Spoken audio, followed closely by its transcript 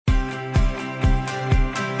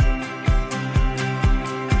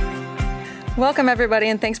Welcome, everybody,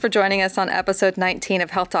 and thanks for joining us on episode 19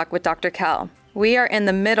 of Health Talk with Dr. Cal. We are in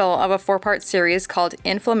the middle of a 4-part series called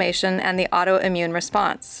Inflammation and the Autoimmune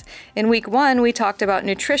Response. In week 1, we talked about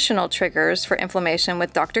nutritional triggers for inflammation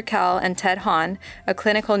with Dr. Cal and Ted Hahn, a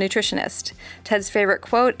clinical nutritionist. Ted's favorite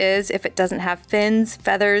quote is, "If it doesn't have fins,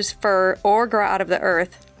 feathers, fur, or grow out of the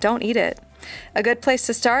earth, don't eat it." A good place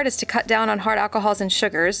to start is to cut down on hard alcohols and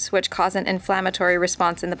sugars, which cause an inflammatory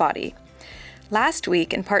response in the body. Last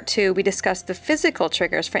week, in part 2, we discussed the physical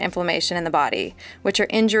triggers for inflammation in the body, which are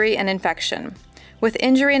injury and infection. With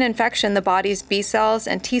injury and infection, the body's B cells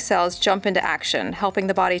and T cells jump into action, helping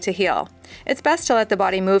the body to heal. It's best to let the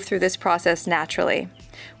body move through this process naturally.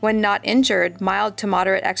 When not injured, mild to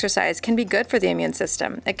moderate exercise can be good for the immune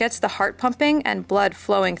system. It gets the heart pumping and blood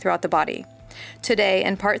flowing throughout the body. Today,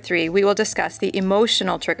 in part 3, we will discuss the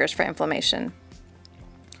emotional triggers for inflammation.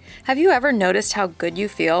 Have you ever noticed how good you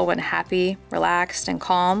feel when happy, relaxed, and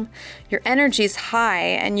calm? Your energy's high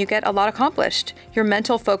and you get a lot accomplished. Your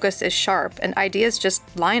mental focus is sharp and ideas just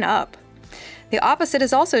line up. The opposite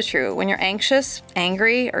is also true. When you're anxious,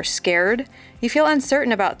 angry, or scared, you feel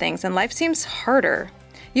uncertain about things and life seems harder.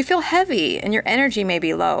 You feel heavy and your energy may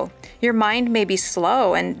be low. Your mind may be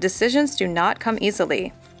slow and decisions do not come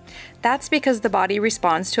easily. That's because the body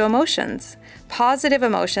responds to emotions. Positive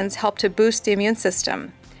emotions help to boost the immune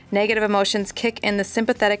system. Negative emotions kick in the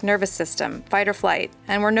sympathetic nervous system, fight or flight,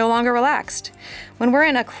 and we're no longer relaxed. When we're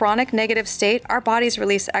in a chronic negative state, our bodies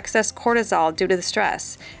release excess cortisol due to the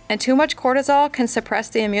stress, and too much cortisol can suppress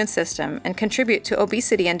the immune system and contribute to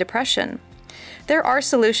obesity and depression. There are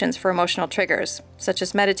solutions for emotional triggers, such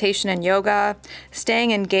as meditation and yoga,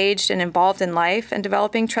 staying engaged and involved in life, and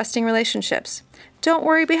developing trusting relationships. Don't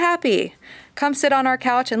worry, be happy. Come sit on our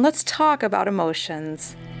couch and let's talk about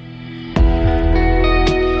emotions.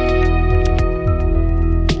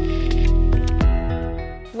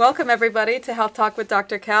 Welcome, everybody, to Health Talk with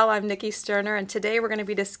Dr. Cal. I'm Nikki Sterner, and today we're going to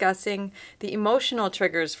be discussing the emotional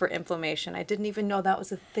triggers for inflammation. I didn't even know that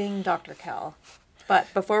was a thing, Dr. Cal.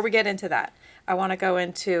 But before we get into that, I want to go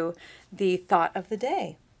into the thought of the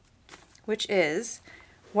day, which is,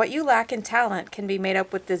 what you lack in talent can be made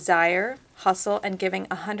up with desire, hustle, and giving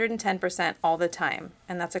 110% all the time.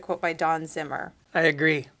 And that's a quote by Don Zimmer. I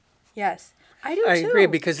agree. Yes, I do too. I agree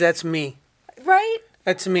because that's me. Right?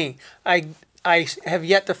 That's me. I have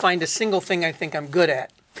yet to find a single thing I think I'm good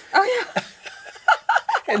at. Oh, yeah.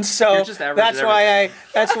 And so that's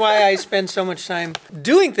why I spend so much time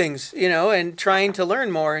doing things, and trying to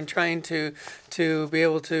learn more and trying to be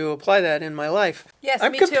able to apply that in my life. Yes,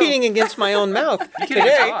 I'm me too. competing against my own mouth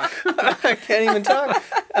today. I can't even talk.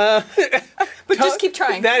 But just keep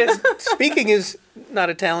trying. Speaking is not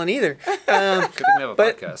a talent either. Good thing we have a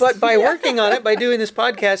podcast. But by working on it, by doing this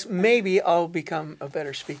podcast, maybe I'll become a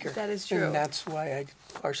better speaker. That is true. And that's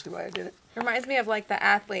partially why I did it. Reminds me of like the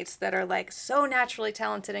athletes that are like so naturally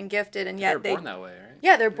talented and gifted, and yet they're born that way, right?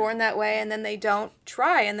 Yeah, they're born that way, and then they don't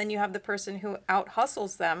try, and then you have the person who out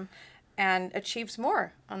hustles them and achieves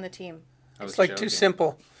more on the team. It's like too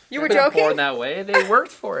simple. You were They're joking? born that way. They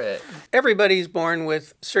worked for it. Everybody's born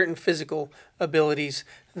with certain physical abilities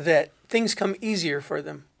that things come easier for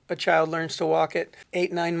them. A child learns to walk at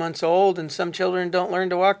 8, 9 months old, and some children don't learn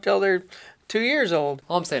to walk till they're 2 years old.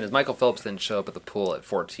 All I'm saying is Michael Phelps didn't show up at the pool at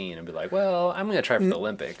 14 and be like, well, I'm going to try for the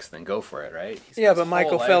Olympics, then go for it, right? Yeah, but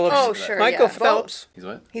Michael Phelps... Oh, sure, Michael yeah. Phelps... He's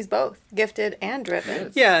what? He's both gifted and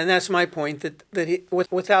driven. Yeah, and that's my point, that he,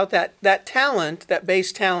 without that talent, that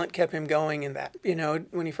base talent kept him going in that.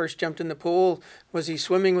 When he first jumped in the pool, was he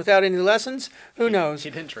swimming without any lessons? Who knows? He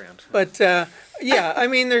didn't drown. But,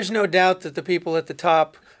 there's no doubt that the people at the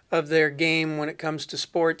top of their game when it comes to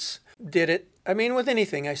sports did it. With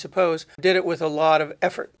anything, I suppose, did it with a lot of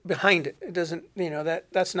effort behind it. It doesn't,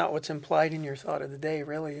 that's not what's implied in your thought of the day,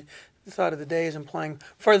 really. The thought of the day is implying,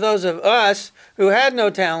 for those of us who had no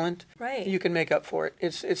talent, right, you can make up for it.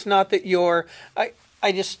 It's not that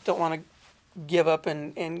I just don't want to give up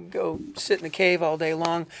and go sit in the cave all day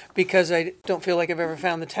long because I don't feel like I've ever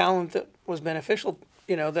found the talent that was beneficial,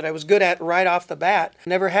 that I was good at right off the bat.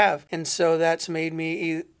 Never have. And so that's made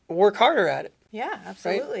me work harder at it. Yeah,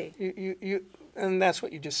 absolutely. Right? And that's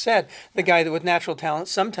what you just said. The guy that with natural talent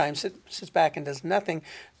sometimes sits back and does nothing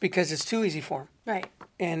because it's too easy for him.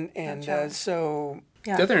 Right. So...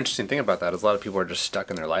 Yeah. The other interesting thing about that is a lot of people are just stuck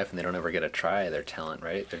in their life and they don't ever get to try their talent,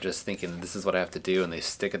 right? They're just thinking, this is what I have to do, and they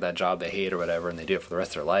stick at that job they hate or whatever, and they do it for the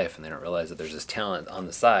rest of their life, and they don't realize that there's this talent on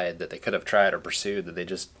the side that they could have tried or pursued that they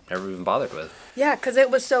just never even bothered with. Yeah, because it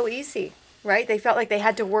was so easy, right? They felt like they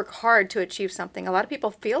had to work hard to achieve something. A lot of people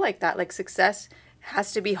feel like that, like success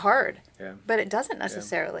has to be hard. Yeah. But it doesn't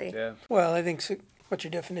necessarily. Yeah. Well, I think what's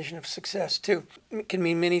your definition of success too. It can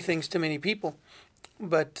mean many things to many people,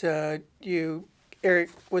 but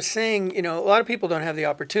Eric was saying, a lot of people don't have the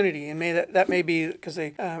opportunity, and that may be because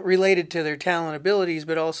they related to their talent abilities,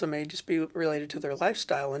 but also may just be related to their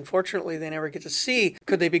lifestyle. Unfortunately, they never get to see,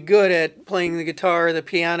 could they be good at playing the guitar, the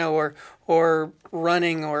piano, or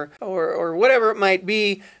running, or whatever it might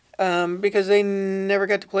be, because they never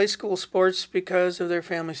got to play school sports because of their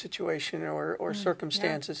family situation or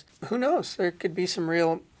circumstances. Yeah. Who knows? There could be some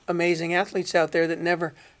real amazing athletes out there that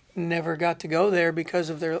never got to go there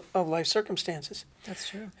because of their life circumstances. That's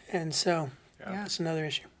true. And so that's another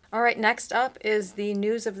issue. All right, next up is the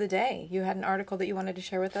news of the day. You had an article that you wanted to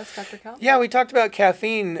share with us, Dr. Kell? Yeah, we talked about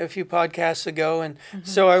caffeine a few podcasts ago, and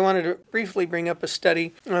so I wanted to briefly bring up a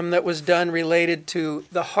study that was done related to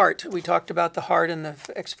the heart. We talked about the heart and the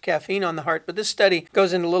effects of caffeine on the heart, but this study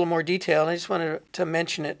goes into a little more detail, and I just wanted to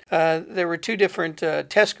mention it. There were two different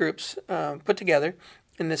test groups put together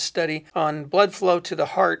in this study on blood flow to the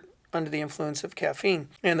heart under the influence of caffeine.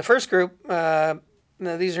 And the first group,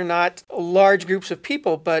 now these are not large groups of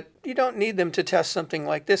people, but you don't need them to test something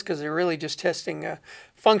like this because they're really just testing a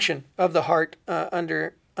function of the heart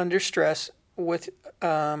under stress with,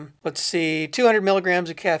 200 milligrams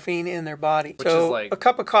of caffeine in their body. Which so is like, a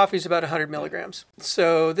cup of coffee is about 100 milligrams.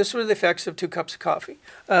 So this were the effects of 2 cups of coffee.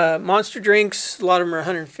 Monster drinks, a lot of them are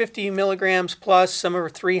 150 milligrams plus, some are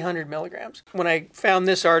 300 milligrams. When I found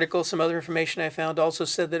this article, some other information I found also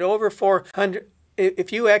said that over 400,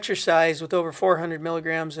 if you exercise with over 400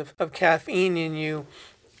 milligrams of caffeine in you,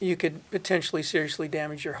 you could potentially seriously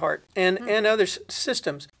damage your heart and other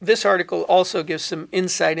systems. This article also gives some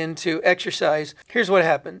insight into exercise. Here's what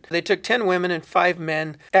happened. They took 10 women and 5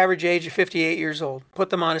 men, average age of 58 years old, put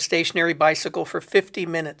them on a stationary bicycle for 50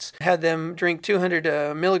 minutes, had them drink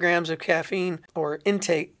 200 milligrams of caffeine or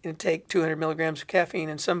intake 200 milligrams of caffeine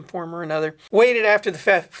in some form or another, waited after the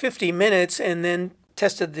 50 minutes and then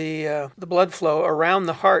tested the blood flow around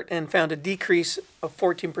the heart and found a decrease of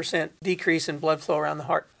 14% decrease in blood flow around the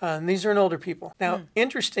heart. And these are in older people. Now,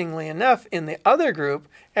 interestingly enough, in the other group,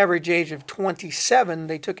 average age of 27,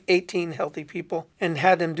 they took 18 healthy people and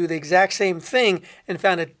had them do the exact same thing and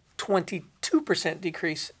found a 22%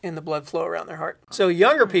 decrease in the blood flow around their heart. So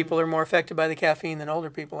younger people are more affected by the caffeine than older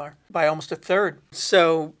people are, by almost a third.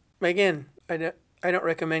 So again, I don't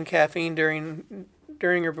recommend caffeine during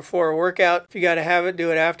or before a workout. If you got to have it,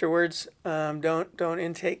 do it afterwards. Don't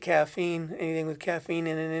intake caffeine, anything with caffeine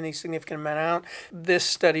in any significant amount. This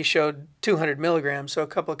study showed 200 milligrams, so a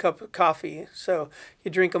couple of cups of coffee. So you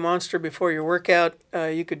drink a Monster before your workout,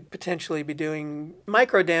 you could potentially be doing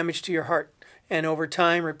micro damage to your heart, and over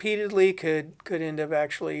time, repeatedly, could end up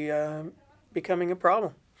actually becoming a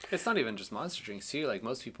problem. It's not even just Monster drinks too. Like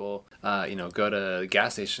most people, go to the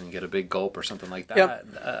gas station and get a big gulp or something like that. Yep.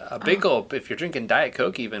 A big gulp, if you're drinking Diet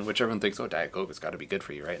Coke even, which everyone thinks, Diet Coke has got to be good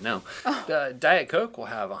for you, right? No. Diet Coke will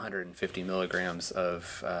have 150 milligrams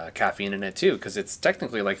of caffeine in it too, because it's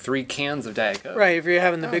technically like 3 cans of Diet Coke. Right, if you're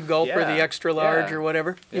having the big gulp or the extra large or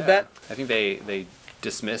whatever. You bet. I think they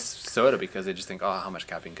dismiss soda because they just think, how much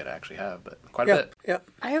caffeine could I actually have? But quite a bit. Yeah.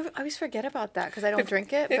 I always forget about that because I don't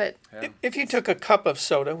drink it. But if you took a cup of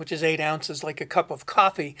soda, which is 8 ounces, like a cup of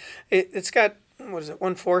coffee, it's got,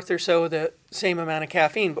 1/4 or so the same amount of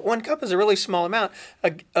caffeine. But 1 cup is a really small amount.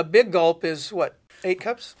 A big gulp is what? 8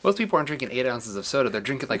 cups? Most people aren't drinking 8 ounces of soda. They're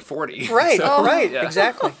drinking like 40. Right, right, Yeah.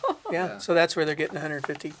 Exactly. Yeah, so that's where they're getting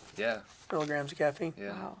 150 milligrams of caffeine.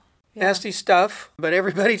 Yeah. wow. Yeah. Nasty stuff, but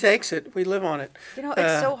everybody takes it. We live on it.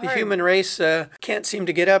 It's so hard. The human race can't seem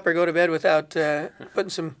to get up or go to bed without putting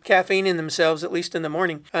some caffeine in themselves, at least in the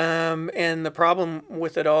morning. And the problem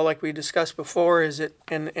with it all, like we discussed before, is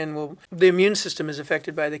the immune system is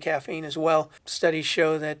affected by the caffeine as well. Studies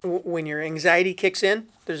show that when your anxiety kicks in,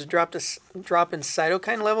 there's a drop in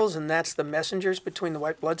cytokine levels, and that's the messengers between the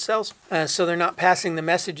white blood cells. So they're not passing the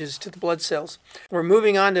messages to the blood cells. We're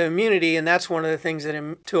moving on to immunity, and that's one of the things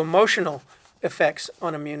to emotional effects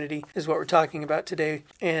on immunity is what we're talking about today.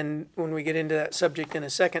 And when we get into that subject in a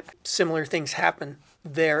second, similar things happen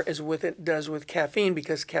there as it does with caffeine,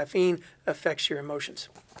 because caffeine affects your emotions.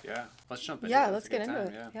 Yeah. Let's jump into it. Yeah, let's get into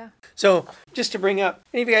it. Yeah. So just to bring up,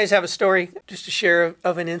 any of you guys have a story just to share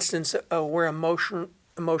of an instance where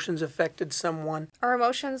emotions affected someone? Are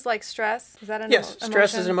emotions like stress? Is that an Yes, emotion?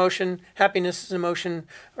 stress is an emotion. Happiness is an emotion.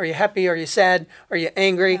 Are you happy? Are you sad? Are you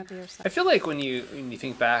angry? Happy or sad? I feel like when you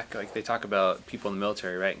think back, like they talk about people in the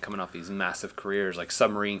military, right, and coming off these massive careers, like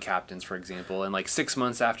submarine captains, for example, and like 6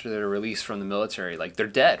 months after they're released from the military, like they're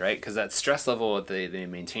dead, right? Because that stress level that they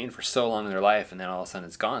maintained for so long in their life, and then all of a sudden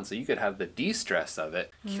it's gone. So you could have the de-stress of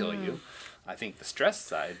it kill you. I think the stress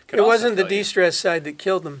side could It also wasn't the kill you. de-stress side that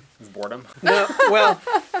killed them. Boredom. No, well,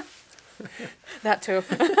 That too.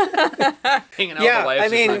 Hanging out yeah, with life's I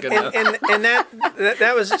mean, just not good enough. and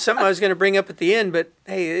that was something I was going to bring up at the end, but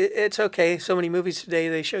hey, it's okay. So many movies today,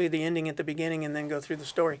 they show you the ending at the beginning and then go through the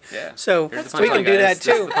story. Yeah. So Here's the we can punchline, do guys. that This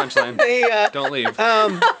is too. the punchline. They, Don't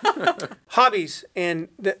leave. hobbies, and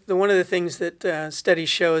the one of the things that studies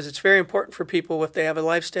show is it's very important for people if they have a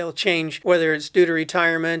lifestyle change, whether it's due to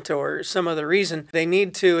retirement or some other reason, they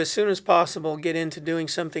need to, as soon as possible, get into doing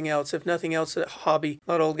something else. If nothing else, a hobby.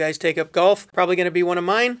 A lot of old guys take up golf. Probably going to be one of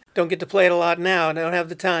mine. Don't get to play it a lot now. I don't have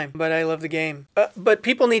the time, but I love the game. But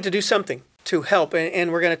people need to do something to help,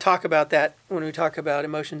 and we're going to talk about that when we talk about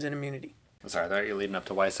emotions and immunity. Sorry, I thought you were leading up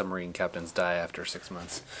to why submarine captains die after 6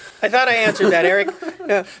 months. I thought I answered that, Eric.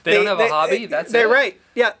 They don't have a hobby? That's they're it? right.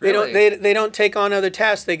 Yeah, Really? they don't take on other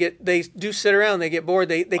tasks. They do sit around. They get bored.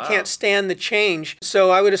 They Wow. can't stand the change. So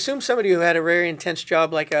I would assume somebody who had a very intense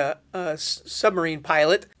job like a submarine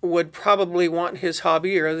pilot would probably want his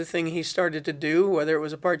hobby or other thing he started to do, whether it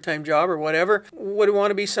was a part-time job or whatever, would want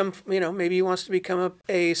to be maybe he wants to become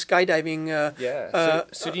a skydiving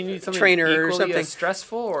So do you need something trainer or equally something. as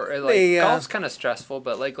stressful, or like They, golf's kind of stressful,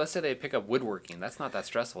 but like let's say they pick up woodworking, that's not that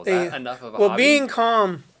stressful. Is that enough of a Well, hobby? being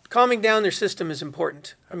calming down their system is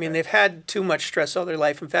important. I mean, they've had too much stress all their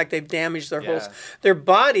life. In fact, they've damaged their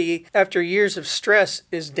body after years of stress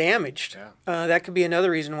is damaged. Yeah. That could be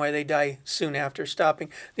another reason why they die soon after stopping.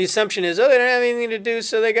 The assumption is, they don't have anything to do,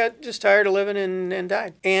 so they got just tired of living and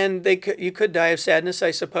died. And you could die of sadness,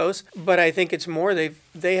 I suppose. But I think it's more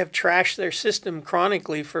they have trashed their system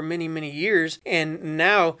chronically for many, many years, and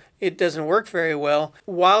now it doesn't work very well.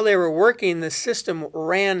 While they were working, the system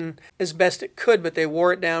ran as best it could, but they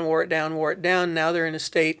wore it down. Now they're in a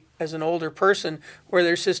state as an older person where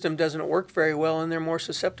their system doesn't work very well and they're more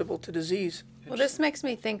susceptible to disease. Well, this makes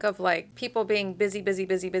me think of like people being busy.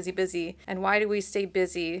 And why do we stay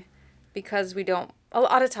busy? Because we don't, a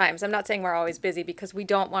lot of times, I'm not saying we're always busy, because we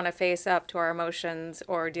don't want to face up to our emotions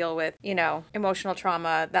or deal with, emotional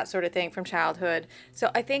trauma, that sort of thing from childhood. So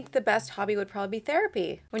I think the best hobby would probably be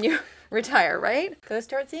therapy when you retire, right? Go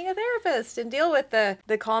start seeing a therapist and deal with the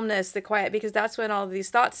calmness, the quiet, because that's when all of these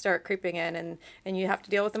thoughts start creeping in and you have to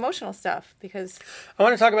deal with emotional stuff because... I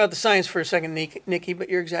want to talk about the science for a second, Nikki, but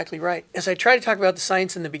you're exactly right. As I try to talk about the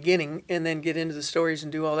science in the beginning and then get into the stories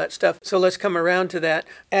and do all that stuff. So let's come around to that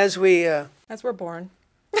as we're born.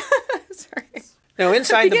 Sorry. Now,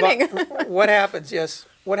 inside the Beginning. body, what happens? Yes,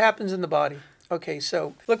 what happens in the body? Okay,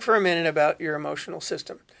 so look for a minute about your emotional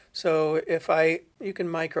system. So you can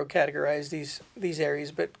micro-categorize these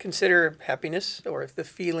areas, but consider happiness, or if the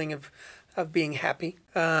feeling of being happy,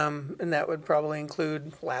 and that would probably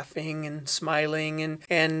include laughing and smiling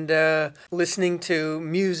and listening to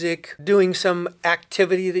music, doing some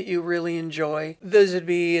activity that you really enjoy. Those would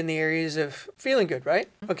be in the areas of feeling good, right?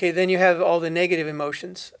 Okay, then you have all the negative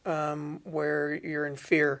emotions, where you're in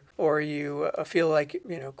fear or you feel like,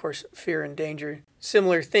 of course, fear and danger.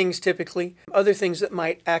 Similar things typically. Other things that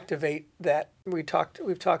might activate that. We've talked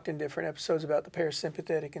in different episodes about the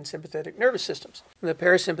parasympathetic and sympathetic nervous systems. And the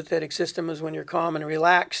parasympathetic system is when you're calm and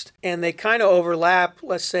relaxed, and they kind of overlap.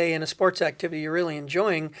 Let's say in a sports activity you're really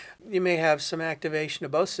enjoying, you may have some activation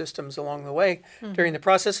of both systems along the way during the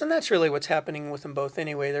process, and that's really what's happening with them both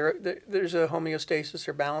anyway. There's a homeostasis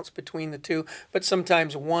or balance between the two, but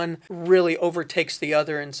sometimes one really overtakes the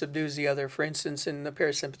other and subdues the other. For instance, in the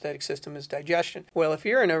parasympathetic system is digestion. Well, if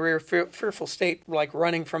you're in a real fearful state, like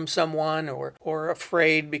running from someone or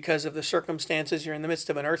afraid because of the circumstances, you're in the midst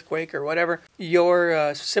of an earthquake or whatever,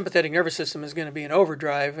 your sympathetic nervous system is going to be in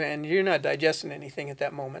overdrive and you're not digesting anything at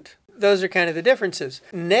that moment. Those are kind of the differences.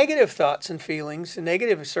 Negative thoughts and feelings,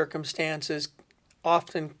 negative circumstances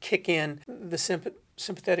often kick in the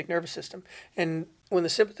sympathetic nervous system. And when the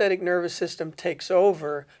sympathetic nervous system takes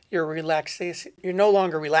over, you're no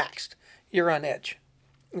longer relaxed. You're on edge.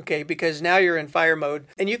 Okay, because now you're in fire mode.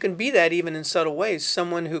 And you can be that even in subtle ways.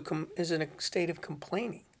 Someone who is in a state of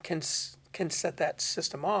complaining can set that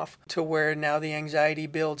system off to where now the anxiety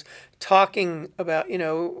builds. Talking about,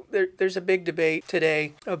 there's a big debate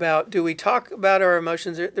today about, do we talk about our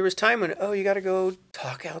emotions? There was time when, you got to go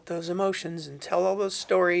talk out those emotions and tell all those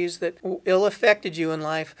stories that ill affected you in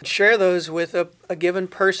life. Share those with a given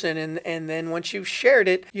person, and then once you've shared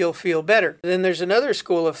it, you'll feel better. Then there's another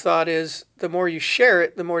school of thought is, the more you share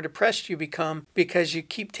it, the more depressed you become because you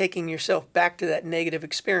keep taking yourself back to that negative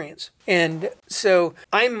experience. And so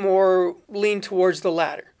I'm more lean towards the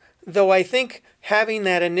latter. Though I think having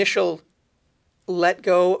that initial let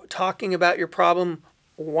go, talking about your problem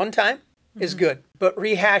one time is good. But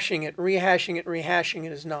rehashing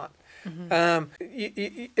it is not.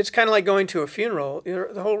 It's kind of like going to a funeral.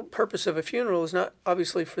 The whole purpose of a funeral is not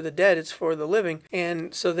obviously for the dead, it's for the living.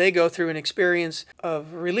 And so they go through an experience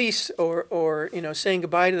of release or saying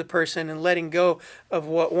goodbye to the person and letting go of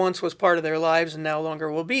what once was part of their lives and no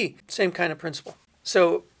longer will be. Same kind of principle.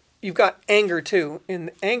 So you've got anger too.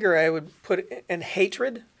 In anger, I would put and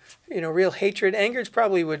hatred, real hatred. Anger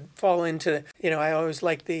probably would fall into, I always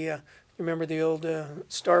like remember the old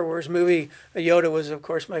Star Wars movie? Yoda was, of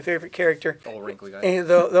course, my favorite character. Old wrinkly guy. And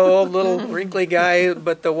the old little wrinkly guy,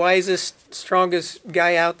 but the wisest, strongest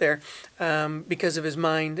guy out there because of his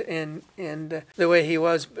mind and the way he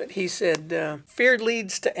was. But he said, fear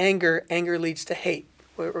leads to anger, anger leads to hate.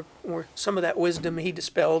 Or some of that wisdom he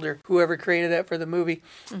dispelled, or whoever created that for the movie.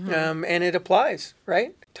 And it applies,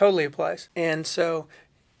 right? Totally applies. And so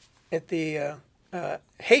at the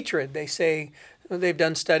hatred, they say, they've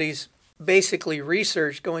done studies, basically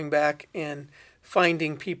research going back and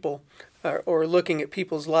finding people or looking at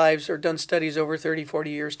people's lives, or done studies over 30,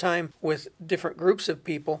 40 years' time with different groups of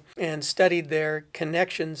people and studied their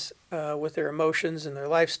connections with their emotions and their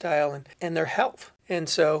lifestyle and their health. And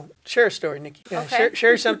so share a story, Nikki. Yeah, okay.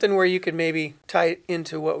 Share something where you could maybe tie it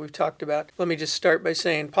into what we've talked about. Let me just start by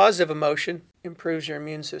saying positive emotion improves your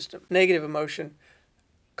immune system. Negative emotion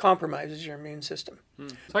compromises your immune system.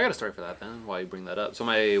 So I got a story for that then, while you bring that up. So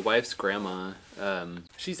my wife's grandma,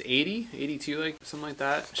 she's 80, 82, like something like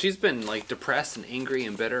that. She's been like depressed and angry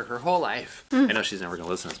and bitter her whole life. I know she's never going to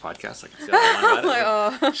listen to this podcast. I can see all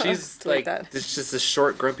about it. She's like it's just this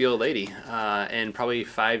short, grumpy old lady. And probably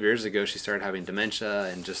 5 years ago, she started having dementia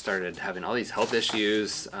and just started having all these health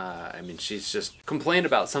issues. She's just complained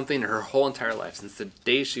about something her whole entire life. Since the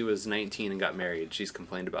day she was 19 and got married, she's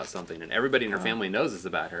complained about something. And everybody in her family knows this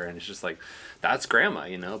about her. And it's just like, that's grandma,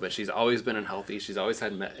 but she's always been unhealthy. She's always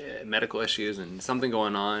had medical issues and something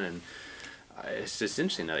going on. And it's just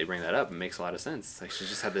interesting that you bring that up. It makes a lot of sense. Like, she's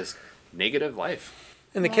just had this negative life.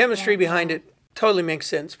 And the chemistry behind it totally makes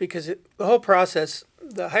sense because the whole process,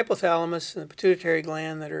 the hypothalamus and the pituitary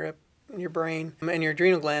gland that are up in your brain and your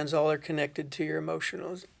adrenal glands all are connected to your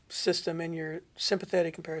emotional system and your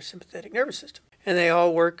sympathetic and parasympathetic nervous system. And they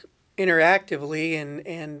all work interactively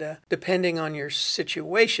and depending on your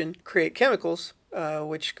situation, create chemicals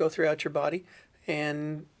which go throughout your body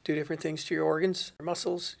and do different things to your organs, your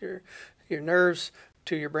muscles, your nerves,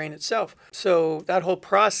 to your brain itself. So that whole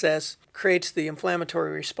process creates the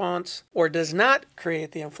inflammatory response or does not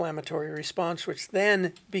create the inflammatory response, which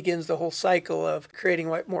then begins the whole cycle of creating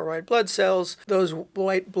more white blood cells. Those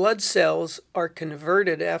white blood cells are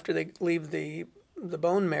converted after they leave the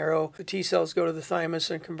bone marrow. The T cells go to the thymus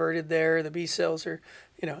and converted there. The B cells are,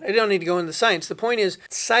 I don't need to go into the science. The point is,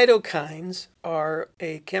 cytokines are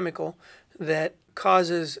a chemical that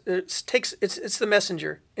causes it's the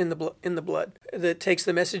messenger in the blood that takes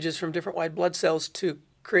the messages from different white blood cells to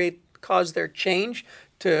cause their change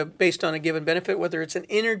based on a given benefit, whether it's an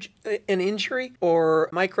injury or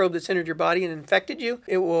a microbe that's entered your body and infected you.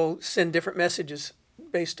 It will send different messages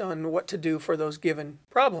based on what to do for those given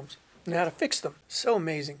problems and how to fix them. So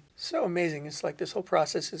amazing. So amazing. It's like this whole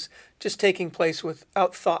process is just taking place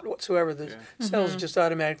without thought whatsoever. The cells just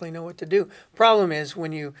automatically know what to do. Problem is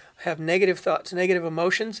when you have negative thoughts, negative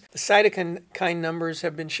emotions, the cytokine numbers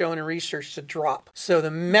have been shown in research to drop. So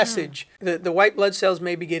the message, the white blood cells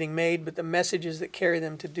may be getting made, but the messages that carry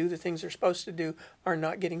them to do the things they're supposed to do are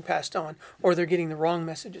not getting passed on, or they're getting the wrong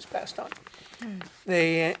messages passed on.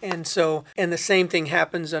 And the same thing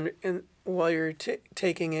happens while you're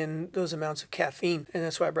taking in those amounts of caffeine. And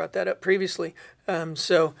that's why I brought that up previously.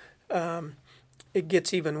 It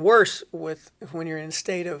gets even worse when you're in a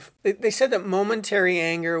state of... They said that momentary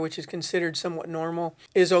anger, which is considered somewhat normal,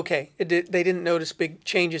 is okay. They didn't notice big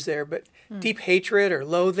changes there, but deep hatred or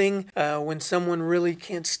loathing, when someone really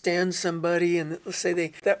can't stand somebody and let's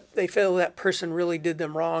say they feel that person really did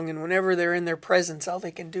them wrong, and whenever they're in their presence, all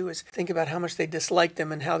they can do is think about how much they dislike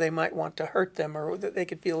them and how they might want to hurt them, or that they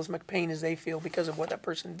could feel as much pain as they feel because of what that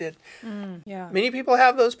person did. Many people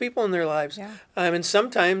have those people in their lives. And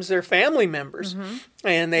sometimes they're family members.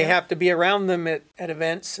 And they have to be around them at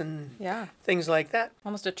events and things like that.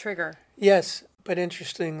 Almost a trigger. Yes, but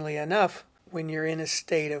interestingly enough, when you're in a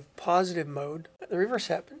state of positive mode, the reverse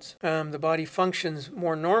happens. The body functions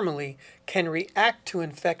more normally, can react to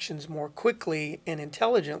infections more quickly and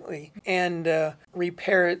intelligently, and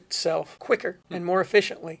repair itself quicker and more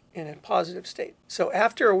efficiently in a positive state. So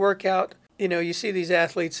after a workout, you see these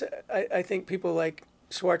athletes, I think people like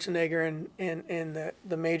Schwarzenegger and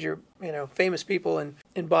the major, famous people in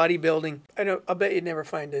bodybuilding. I'll bet you'd never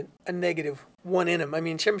find a negative one in them. I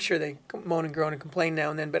mean, I'm sure they moan and groan and complain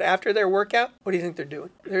now and then, but after their workout, what do you think they're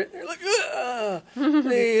doing? They're like,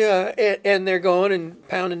 and they're going and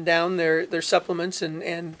pounding down their supplements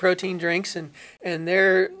and protein drinks, and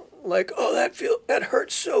they're like, oh, that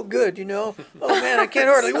hurts so good, Oh man, I can't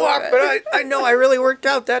hardly walk, but I know I really worked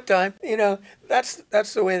out that time.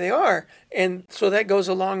 That's the way they are, and so that goes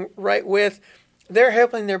along right with. They're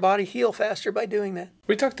helping their body heal faster by doing that.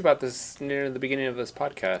 We talked about this near the beginning of this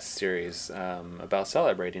podcast series about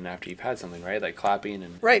celebrating after you've had something, right? Like clapping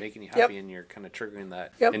and making you happy, and you're kind of triggering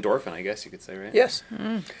that endorphin, I guess you could say, right? Yes.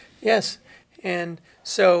 Yes. And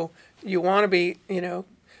so you want to be,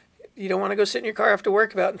 you don't want to go sit in your car after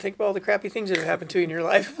work and think about all the crappy things that have happened to you in your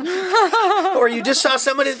life. Or you just saw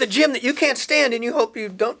somebody at the gym that you can't stand and you hope you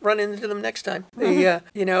don't run into them next time.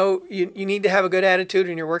 You need to have a good attitude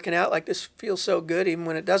when you're working out. Like, this feels so good even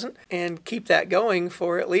when it doesn't. And keep that going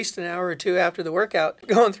for at least an hour or two after the workout,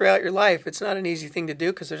 going throughout your life. It's not an easy thing to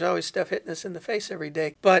do because there's always stuff hitting us in the face every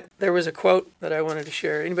day. But there was a quote that I wanted to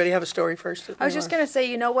share. Anybody have a story first? I was just going to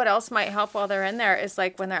say, what else might help while they're in there is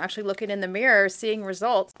like when they're actually looking in the mirror, seeing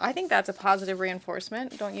results. I think that's a positive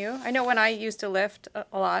reinforcement, don't you? I know when I used to lift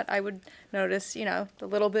a lot, I would notice, the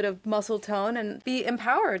little bit of muscle tone and be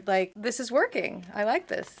empowered. Like, this is working. I like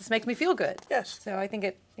this. This makes me feel good. Yes. So I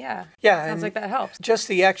think Yeah, sounds like that helps. Just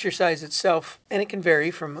the exercise itself, and it can vary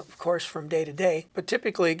of course, from day to day, but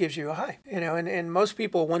typically it gives you a high, and most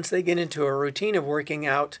people, once they get into a routine of working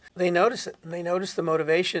out, they notice it. And they notice their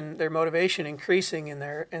motivation increasing and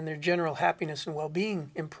their general happiness and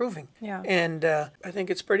well-being improving. Yeah. And I think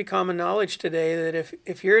it's pretty common knowledge today that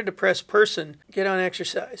if you're a depressed person, get on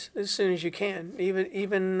exercise as soon as you can,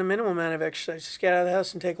 even the minimum amount of exercise. Just get out of the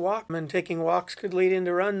house and take a walk. And taking walks could lead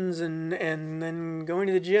into runs and then going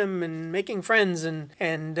to the gym and making friends and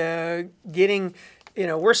getting,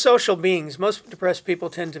 we're social beings. Most depressed people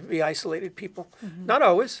tend to be isolated people. Mm-hmm. Not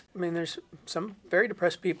always. I mean, there's some very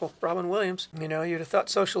depressed people. Robin Williams, you'd have thought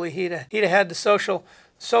socially he'd have had the social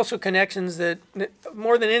connections that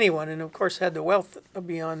more than anyone, and of course had the wealth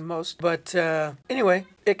beyond most. But anyway,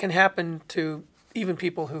 it can happen to even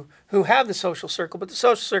people who have the social circle, but the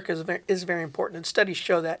social circle is very important, and studies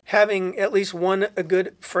show that having at least a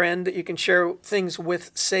good friend that you can share things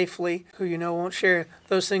with safely, who won't share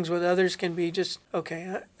those things with others, can be just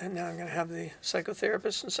okay. And now I'm going to have the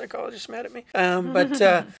psychotherapist and psychologist mad at me. But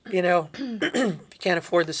if you can't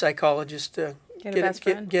afford the psychologist,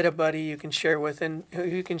 get a buddy you can share with and who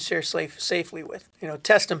you can share safely with.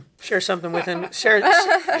 Test them. Share something with them.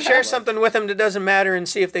 Share something with them that doesn't matter, and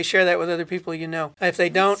see if they share that with other people. If they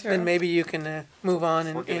don't, then maybe you can move on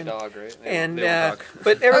and get a dog, right?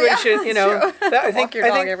 But everybody should.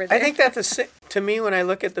 I think that's to me, when I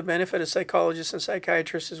look at the benefit of psychologists and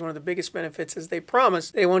psychiatrists, is one of the biggest benefits is they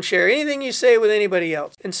promise they won't share anything you say with anybody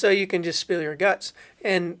else, and so you can just spill your guts.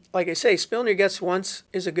 And like I say, spilling your guts once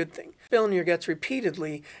is a good thing. Spilling your guts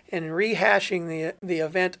repeatedly and rehashing the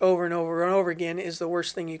event over and over and over again is the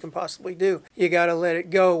worst thing you can possibly do. You got to let it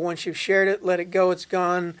go. Once you've shared it, let it go. It's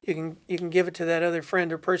gone. You can give it to that other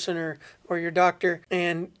friend or person or your doctor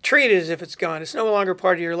and treat it as if it's gone. It's no longer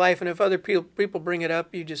part of your life, and if other people bring it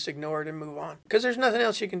up, you just ignore it and move on, because there's nothing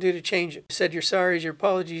else you can do to change it. You said your sorries, your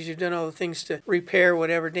apologies, you've done all the things to repair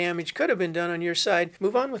whatever damage could have been done on your side.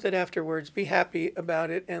 Move on with it afterwards. Be happy about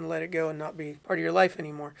it and let it go and not be part of your life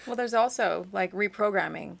anymore. Well, there's also like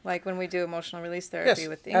reprogramming, like when we do emotional release therapy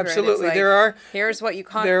with Ingrid. Absolutely. Like, here's what you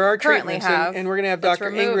currently have. And we're going to have Dr.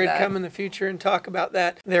 Ingrid come in the future and talk about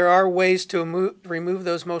that. There are ways to remove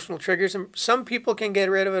those emotional triggers, and some people can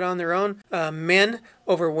get rid of it on their own. Men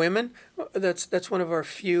over women. That's one of our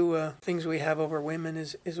few things we have over women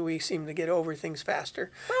is we seem to get over things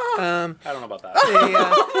faster. I don't know about that.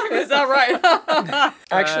 Is that right?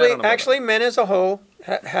 Actually, men as a whole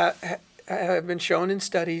have been shown in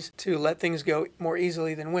studies to let things go more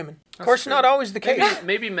easily than women. Of course, not always the case.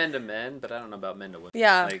 Maybe men to men, but I don't know about men to women.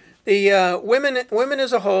 Yeah. The women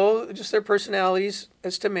as a whole, just their personalities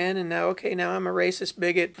as to men, and now I'm a racist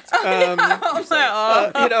bigot. All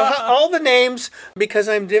the names, because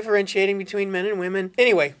I'm differentiating between men and women.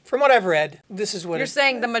 Anyway, from what I've read, this is what you're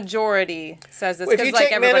saying. The majority says this. If you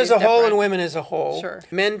take men as a whole and women as a whole, sure.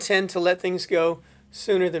 Men tend to let things go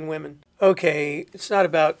sooner than women. Okay, it's not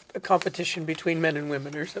about a competition between men and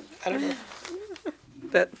women or something. I don't know.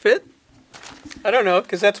 That fit? I don't know,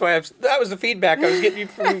 because that was the feedback I was getting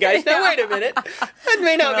from you guys. Now, wait a minute. That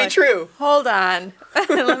may not be true. Hold on.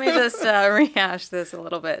 Let me just rehash this a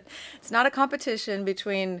little bit. It's not a competition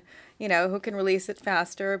between, who can release it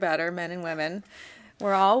faster or better, men and women.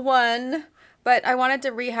 We're all one. But I wanted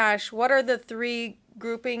to rehash, what are the three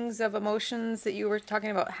groupings of emotions that you were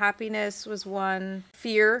talking about? Happiness was one.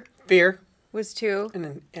 Fear was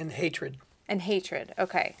 2. And hatred. And hatred.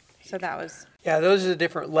 Okay. So that was... Yeah, those are the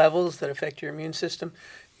different levels that affect your immune system.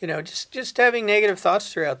 Just having negative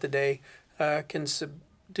thoughts throughout the day can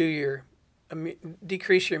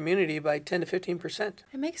decrease your immunity by 10 to 15%.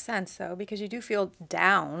 It makes sense, though, because you do feel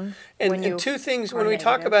down. And two things, when we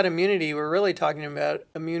talk about immunity, we're really talking about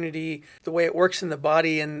immunity, the way it works in the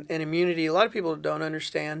body, and immunity, a lot of people don't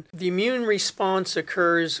understand. The immune response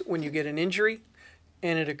occurs when you get an injury,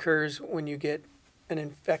 and it occurs when you get an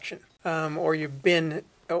infection,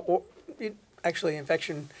 actually,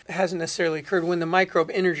 infection hasn't necessarily occurred when the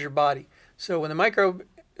microbe enters your body. So when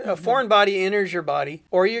a foreign body enters your body,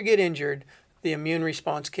 or you get injured, the immune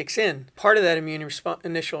response kicks in. Part of that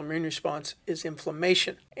initial immune response is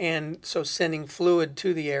inflammation. And so sending fluid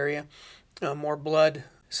to the area, more blood,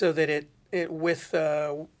 so that it with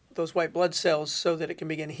those white blood cells, so that it can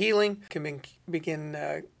begin healing, can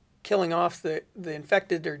begin killing off the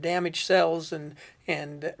infected or damaged cells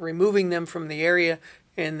and removing them from the area,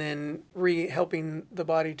 and then helping the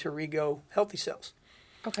body to re-go healthy cells.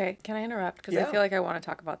 Okay, can I interrupt? Because I feel like I want to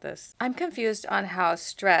talk about this. I'm confused on how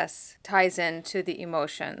stress ties into the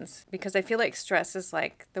emotions, because I feel like stress is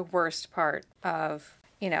like the worst part of,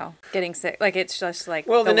 getting sick. Like, it's just like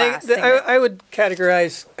the last thing. I would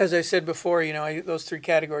categorize, as I said before, those three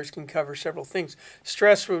categories can cover several things.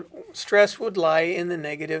 Stress would lie in the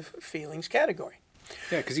negative feelings category.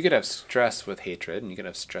 Yeah, because you could have stress with hatred, and you could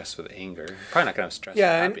have stress with anger. You're probably not going to have stress with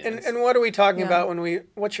happiness. and what are we talking about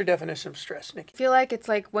what's your definition of stress, Nikki? I feel like it's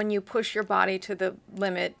like when you push your body to the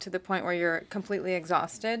limit, to the point where you're completely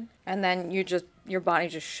exhausted, and then your body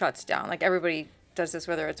just shuts down. Like, everybody does this,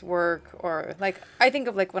 whether it's work or, like, I think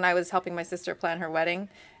of, like, when I was helping my sister plan her wedding,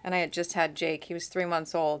 and I had just had Jake. He was 3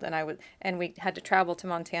 months old, and we had to travel to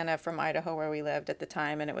Montana from Idaho, where we lived at the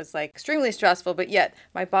time, and it was, like, extremely stressful, but yet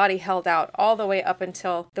my body held out all the way up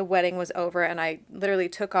until the wedding was over, and I literally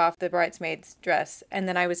took off the bridesmaid's dress, and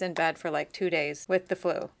then I was in bed for, like, 2 days with the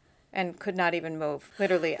flu and could not even move,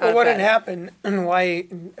 literally out of bed. What had happened, and why,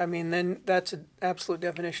 then that's an absolute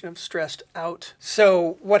definition of stressed out.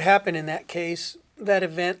 So what happened in that case? That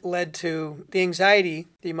event led to the anxiety,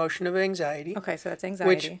 the emotion of anxiety. Okay, so that's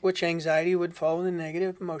anxiety. Which anxiety would fall in the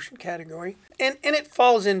negative emotion category. And it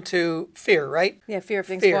falls into fear, right? Yeah, fear of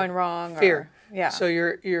things going wrong. Fear. Yeah. So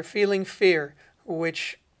you're feeling fear,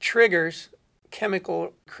 which triggers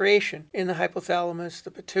chemical creation in the hypothalamus,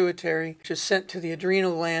 the pituitary, which is sent to the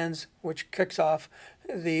adrenal glands, which kicks off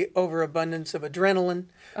the overabundance of adrenaline,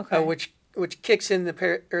 which kicks in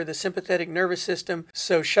the sympathetic nervous system,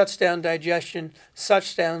 so shuts down digestion,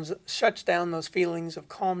 shuts down those feelings of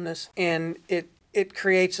calmness, and it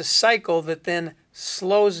creates a cycle that then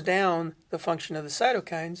slows down the function of the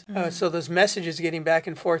cytokines. So those messages getting back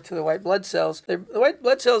and forth to the white blood cells, the white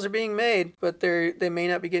blood cells are being made, but they may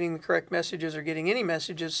not be getting the correct messages or getting any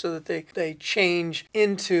messages, so that they change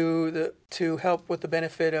into to help with the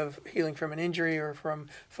benefit of healing from an injury or from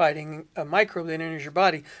fighting a microbe that enters your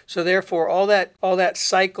body. So therefore, all that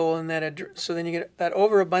cycle and so then you get that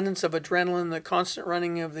overabundance of adrenaline, the constant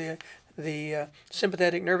running of the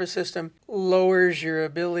sympathetic nervous system lowers your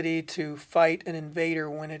ability to fight an invader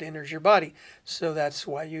when it enters your body. So that's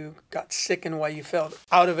why you got sick and why you felt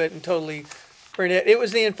out of it and totally burned it. It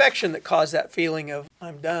was the infection that caused that feeling of,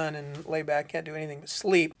 I'm done and lay back, can't do anything but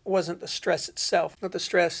sleep. It wasn't the stress itself, but the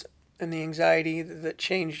stress and the anxiety that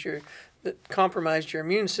compromised your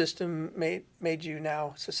immune system made you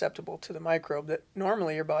now susceptible to the microbe that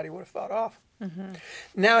normally your body would have fought off. Mm-hmm.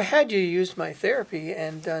 Now, had you used my therapy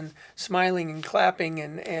and done smiling and clapping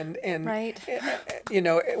and right.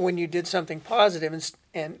 When you did something positive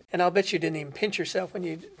and I'll bet you didn't even pinch yourself when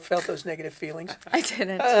you felt those negative feelings. I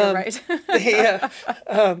didn't. You're right.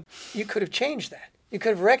 You could have changed that. You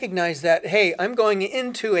could have recognized that, hey, I'm going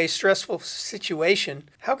into a stressful situation.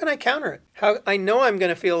 How can I counter it? I know I'm going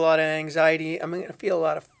to feel a lot of anxiety. I'm going to feel a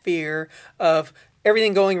lot of fear of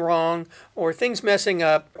everything going wrong, or things messing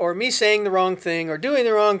up, or me saying the wrong thing, or doing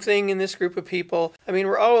the wrong thing in this group of people. I mean,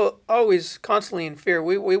 we're always constantly in fear.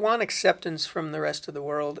 We want acceptance from the rest of the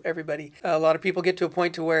world, everybody. A lot of people get to a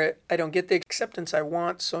point to where I don't get the acceptance I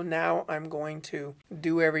want, so now I'm going to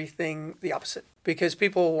do everything the opposite. Because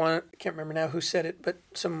people I can't remember now who said it, but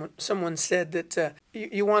someone said that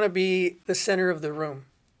you want to be the center of the room,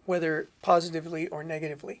 whether positively or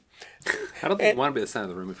negatively. I don't think you want to be the center of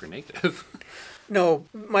the room if you're negative. No,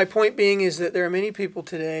 my point being is that there are many people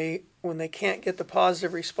today, when they can't get the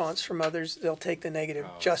positive response from others, they'll take the negative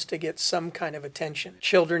just to get some kind of attention.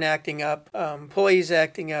 Children acting up, employees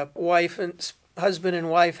acting up, husband and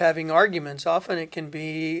wife having arguments. Often it can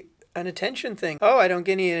be an attention thing. Oh, I don't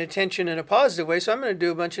get any attention in a positive way, so I'm going to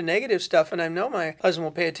do a bunch of negative stuff, and I know my husband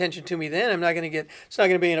will pay attention to me then. It's not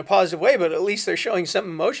going to be in a positive way, but at least they're showing some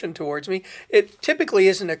emotion towards me. It typically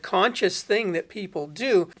isn't a conscious thing that people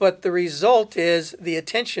do, but the result is the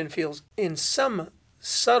attention feels in some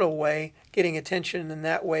subtle way getting attention, and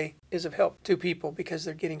that way is of help to people because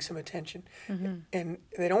they're getting some attention. And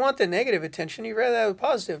they don't want the negative attention. You'd rather have the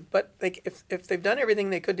positive. But if they've done everything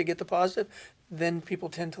they could to get the positive, then people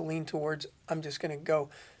tend to lean towards, I'm just going to go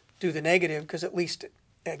do the negative because at least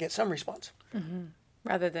I get some response.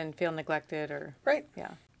 Rather than feel neglected or Right.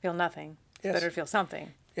 feel nothing. It's Yes. better to feel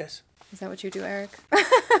something. Yes. Is that what you do, Eric? Is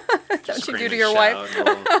that what you do to your wife?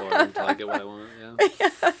 Until I get what I want.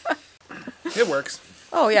 Yeah. It works.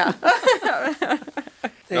 Oh yeah.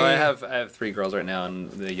 No, I have 3 girls right now,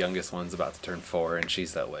 and the youngest one's about to turn 4, and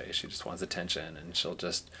she's that way. She just wants attention, and she'll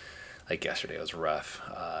just, like yesterday was rough.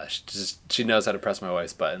 She knows how to press my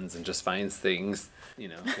wife's buttons and just finds things,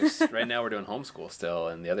 'cause right now we're doing homeschool still,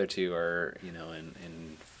 and the other 2 are,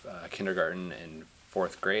 in kindergarten and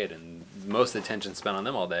 4th grade, and most of the attention's spent on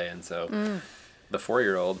them all day, and so the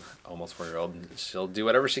 4-year-old, almost 4-year-old, she'll do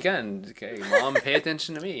whatever she can. Okay, Mom, pay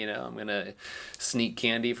attention to me. I'm gonna sneak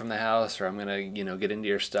candy from the house, or I'm gonna, get into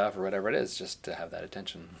your stuff, or whatever it is, just to have that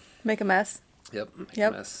attention. Make a mess. Yep. Make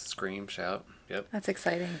a mess, scream, shout. Yep. That's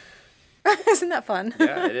exciting. Isn't that fun?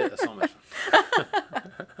 Yeah, it is. So much fun.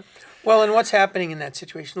 Well, and what's happening in that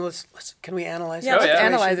situation? Can we analyze Yeah, that? let's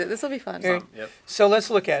situation? analyze it. This will be fun. Eric, Yep. So let's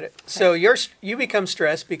look at it. So you become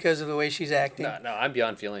stressed because of the way she's acting. No, I'm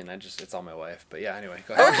beyond feeling. It's all my wife. But yeah, anyway,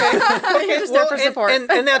 go ahead. Okay. You're just there for support.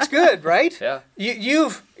 And that's good, right? Yeah.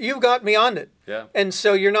 You've got beyond it. Yeah. And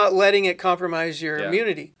so you're not letting it compromise your Yeah.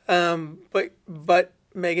 immunity. But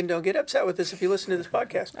Megan, don't get upset with this if you listen to this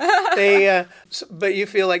podcast. But you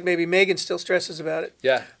feel like maybe Megan still stresses about it.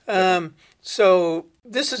 Yeah. So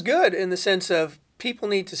this is good in the sense of people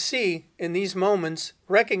need to see in these moments,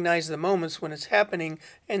 recognize the moments when it's happening,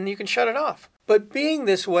 and you can shut it off. But being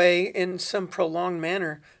this way in some prolonged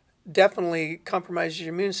manner definitely compromises your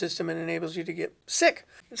immune system and enables you to get sick.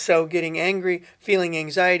 So getting angry, feeling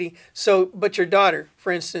anxiety. But your daughter,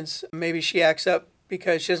 for instance, maybe she acts up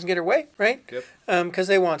because she doesn't get her way, right? Yep. Because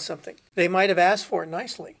they want something. They might have asked for it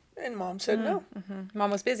nicely. And Mom said no.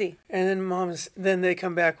 Mom was busy. And then they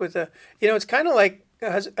come back with it's kind of like,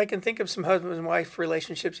 I can think of some husband and wife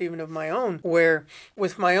relationships, even of my own, where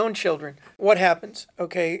with my own children, what happens?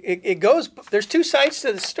 Okay, it goes, there's 2 sides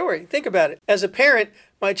to the story. Think about it. As a parent,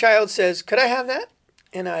 my child says, could I have that?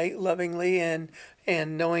 And I lovingly and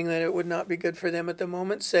knowing that it would not be good for them at the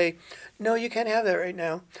moment, say, no, you can't have that right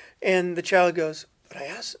now. And the child goes, but I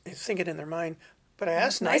asked, thinking in their mind, but I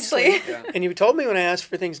asked nicely. Yeah. And you told me when I asked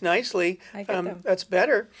for things nicely, I get them. that's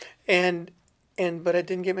better. But it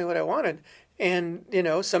didn't give me what I wanted. And,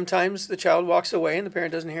 sometimes the child walks away and the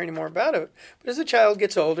parent doesn't hear any more about it. But as the child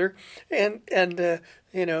gets older and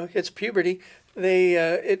hits puberty,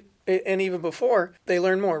 and even before, they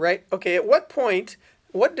learn more, right? Okay, at what point,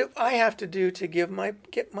 what do I have to do to get my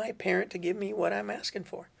parent to give me what I'm asking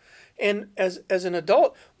for? And as an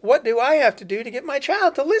adult, what do I have to do to get my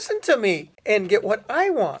child to listen to me and get what I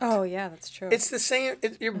want? Oh yeah, that's true. It's the same.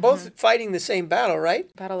 You're both fighting the same battle,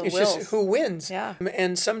 right? Battle of it's wills. just who wins. Yeah.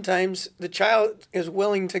 And sometimes the child is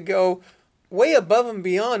willing to go way above and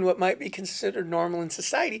beyond what might be considered normal in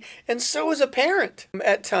society. And so is a parent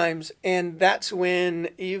at times. And that's when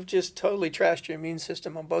you've just totally trashed your immune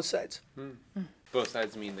system on both sides. Both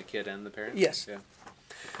sides mean the kid and the parent? Yes. Yeah.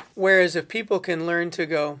 Whereas if people can learn to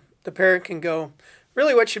go, the parent can go,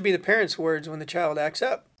 really what should be the parent's words when the child acts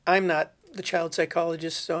up? I'm not the child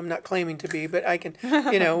psychologist, so I'm not claiming to be, but I can,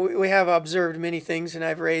 we have observed many things, and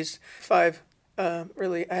I've raised 5,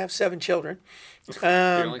 I have 7 children.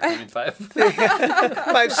 You're only claiming 5?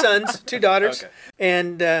 5 sons, 2 daughters. Okay.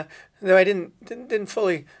 And though I didn't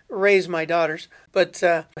fully raise my daughters, but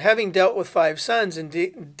having dealt with 5 sons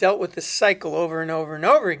and dealt with this cycle over and over and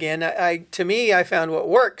over again, I found what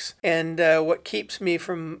works and what keeps me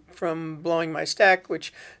from blowing my stack,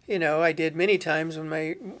 which I did many times when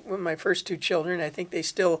my first 2 children. I think they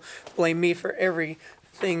still blame me for everything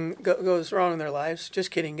goes wrong in their lives.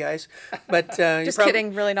 Just kidding, guys. But just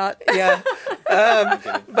kidding, really not. Yeah.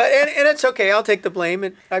 But it's okay. I'll take the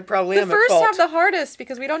blame. I probably am at fault. The first have the hardest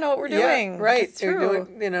because we don't know what we're doing. Yeah, right. It's true.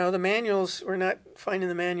 The manuals. We're not finding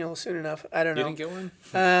the manual soon enough. I don't know. You didn't get one?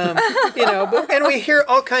 And we hear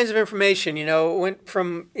all kinds of information. Went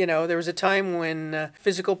from there was a time when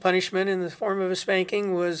physical punishment in the form of a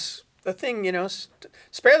spanking was a thing,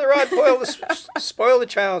 spare the rod, spoil the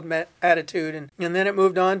child attitude, and then it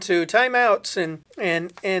moved on to timeouts,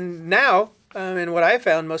 and now, and what I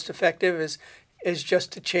found most effective is is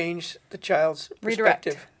just to change the child's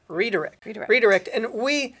perspective. Redirect. And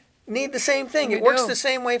we need the same thing. It works the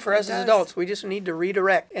same way for us as adults. We just need to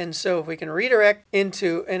redirect. And so if we can redirect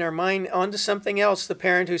in our mind onto something else, the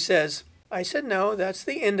parent who says, I said no, that's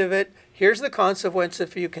the end of it. Here's the consequence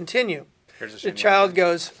if you continue. The child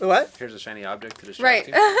goes, what? Here's a shiny object to distract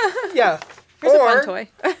you. Yeah. Here's a fun toy.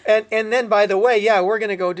 and then, by the way, we're going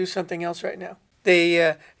to go do something else right now.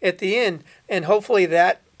 At the end, and hopefully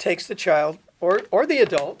that takes the child or the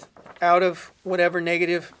adult out of whatever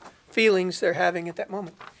negative feelings they're having at that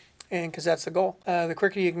moment. And because that's the goal. The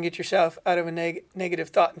quicker you can get yourself out of a negative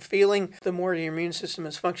thought and feeling, the more your immune system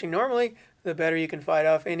is functioning normally, the better you can fight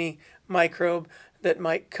off any microbe that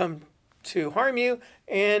might come to harm you.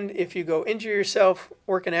 And if you go injure yourself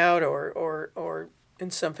working out or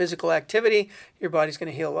in some physical activity, your body's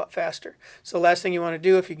going to heal a lot faster. So the last thing you want to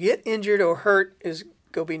do if you get injured or hurt is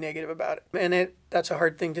go be negative about it. And that's a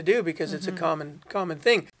hard thing to do because it's a common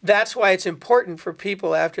thing. That's why it's important for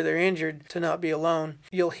people after they're injured to not be alone.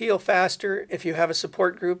 You'll heal faster if you have a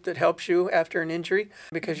support group that helps you after an injury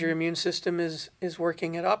because your immune system is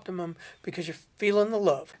working at optimum because you're feeling the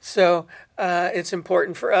love. So it's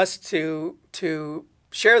important for us to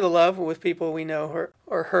share the love with people we know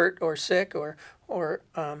are hurt or sick or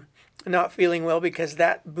not feeling well because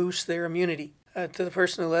that boosts their immunity. To the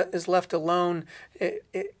person who is left alone,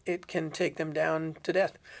 it can take them down to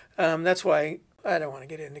death. That's why I don't want to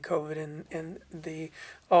get into COVID and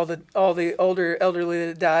all the elderly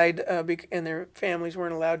that died and their families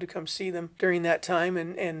weren't allowed to come see them during that time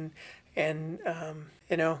and can't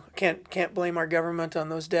blame our government on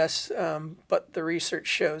those deaths. But the research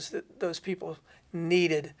shows that those people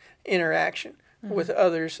needed interaction with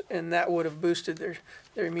others, and that would have boosted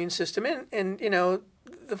their immune system. And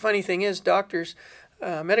the funny thing is doctors,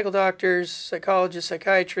 medical doctors, psychologists,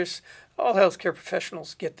 psychiatrists, all healthcare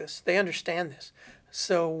professionals get this. They understand this.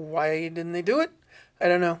 So why didn't they do it? I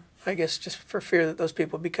don't know. I guess just for fear that those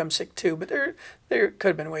people become sick too. But there could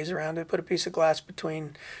have been ways around it. Put a piece of glass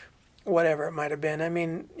between whatever it might have been. I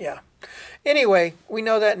mean, yeah. Anyway, we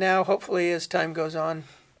know that now. Hopefully as time goes on,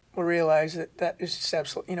 we'll realize that is just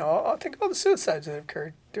absolutely, I'll think of all the suicides that have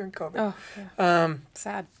occurred during COVID. Oh, yeah.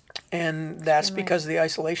 Sad. And that's because of the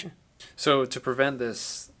isolation. So to prevent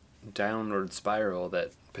this downward spiral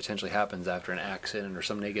that potentially happens after an accident or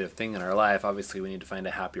some negative thing in our life, obviously we need to find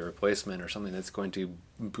a happy replacement or something that's going to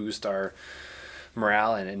boost our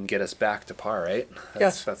morale and get us back to par, right?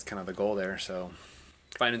 Yes. That's kind of the goal there. So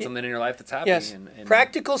finding something in your life that's happy. Yes. And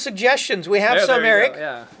practical suggestions. We have some, Eric.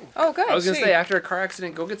 Yeah. Oh, good. I was going to say, after a car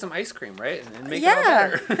accident, go get some ice cream, right? And make it all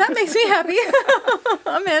better. That makes me happy.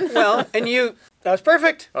 I'm in. Well, and that was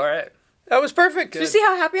perfect. All right. That was perfect. Did you see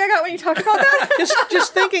how happy I got when you talked about that?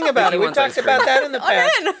 just thinking about it. We talked about that in the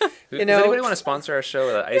past. I'm in. Does anybody want to sponsor our show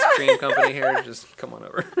with an ice cream company here? Just come on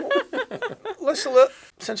over. Let's look,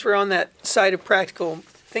 since we're on that side of practical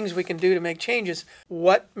things we can do to make changes,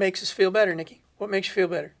 what makes us feel better, Nikki? What makes you feel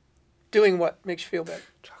better? Doing what makes you feel better?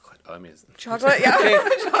 Chocolate. Oh, I mean, chocolate, yeah.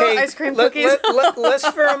 Okay, ice cream cookies. Let's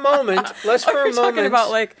for a moment. Talking about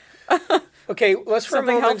like... Okay, let's for a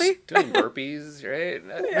moment. Healthy? Doing burpees, right?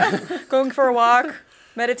 Yeah. Going for a walk,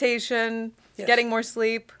 meditation, getting more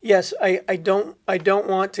sleep. Yes, I don't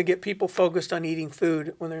want to get people focused on eating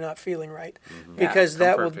food when they're not feeling right, because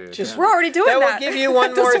that will just we're already doing that. That will give you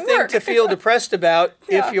one more thing to feel depressed about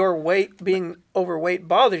if your being overweight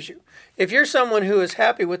bothers you. If you're someone who is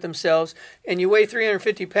happy with themselves and you weigh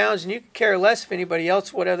 350 pounds and you care less if anybody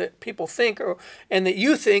else, what other people think, and that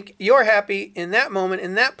you think you're happy in that moment,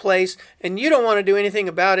 in that place, and you don't want to do anything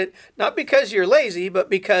about it, not because you're lazy,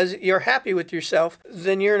 but because you're happy with yourself,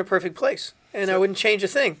 then you're in a perfect place. And I wouldn't change a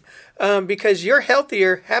thing because you're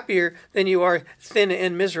healthier, happier than you are thin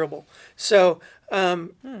and miserable. So,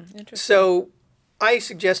 so I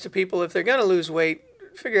suggest to people if they're going to lose weight,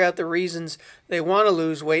 figure out the reasons they want to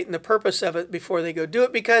lose weight and the purpose of it before they go do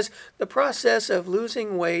it, because the process of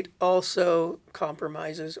losing weight also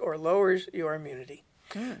compromises or lowers your immunity.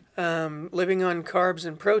 Living on carbs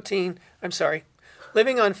and protein,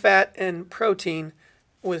 living on fat and protein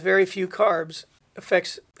with very few carbs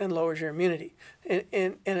affects and lowers your immunity.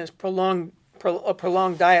 And a prolonged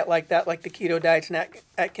diet like that, like the keto diets and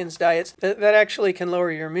Atkins diets, that actually can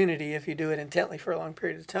lower your immunity if you do it intently for a long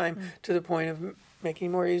period of time to the point of making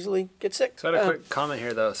you more easily get sick. So I had a quick comment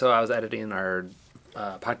here, though. So I was editing our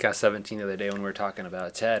podcast 17 the other day when we were talking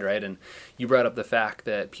about TED, right? And you brought up the fact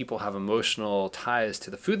that people have emotional ties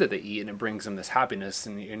to the food that they eat, and it brings them this happiness.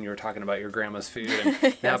 And you were talking about your grandma's food,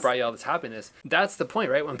 and now it brought you all this happiness. That's the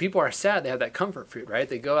point, right? When people are sad, they have that comfort food, right?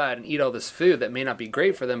 They go out and eat all this food that may not be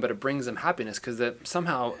great for them, but it brings them happiness because that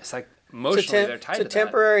somehow emotionally they're tied to it's a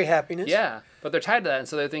temporary that. happiness. Yeah, but they're tied to that, and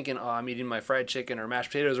so they're thinking, oh, I'm eating my fried chicken or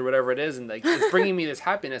mashed potatoes or whatever it is, and like it's bringing me this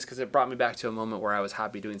happiness because it brought me back to a moment where I was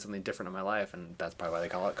happy doing something different in my life, and that's probably why they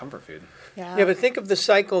call it comfort food. Yeah, but think of the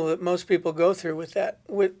cycle that most people go through with that,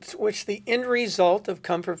 which the end result of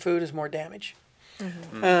comfort food is more damage.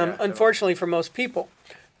 Unfortunately for most people,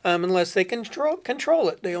 unless they control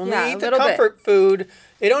it. They only eat the comfort food.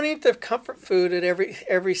 They don't eat the comfort food at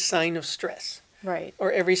every sign of stress. Right.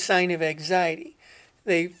 Or every sign of anxiety.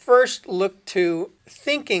 They first look to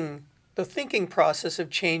the thinking process of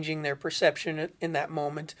changing their perception in that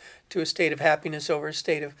moment to a state of happiness over a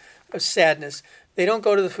state of sadness. They don't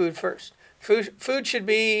go to the food first. Food should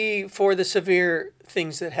be for the severe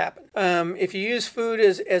things that happen. If you use food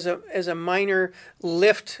as a minor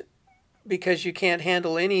lift because you can't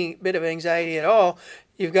handle any bit of anxiety at all,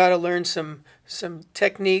 you've got to learn some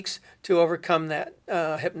techniques to overcome that.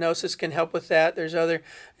 Hypnosis can help with that. There's other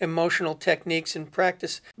emotional techniques and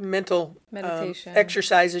practice mental meditation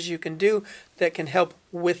exercises you can do that can help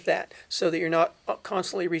with that so that you're not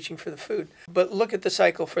constantly reaching for the food. But look at the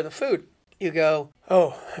cycle for the food. You go,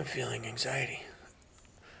 oh, I'm feeling anxiety.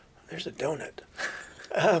 There's a donut.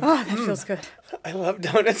 That feels good. I love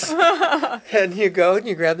donuts. And you go and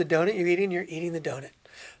you grab the donut, you're eating the donut.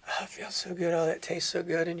 Oh, it feels so good. Oh, that tastes so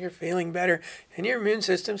good. And you're feeling better. And your immune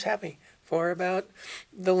system's happy for about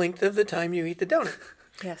the length of the time you eat the donut.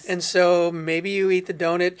 Yes. And so maybe you eat the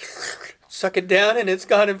donut, suck it down, and it's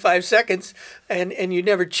gone in 5 seconds. And you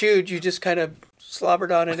never chewed. You just kind of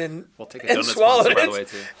slobbered on it and we'll take a donut swallowed sponsor, it. By the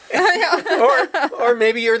way, too. or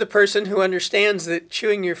maybe you're the person who understands that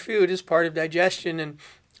chewing your food is part of digestion,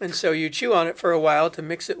 and so you chew on it for a while to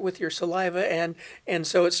mix it with your saliva, and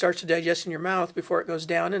so it starts to digest in your mouth before it goes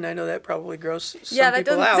down. And I know that probably grosses some people out. Yeah, that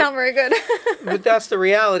doesn't sound very good. But that's the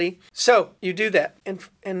reality. So you do that,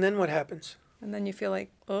 and then what happens? And then you feel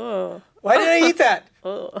like, oh. Why did I eat that?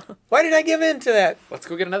 Oh. Why did I give in to that? Let's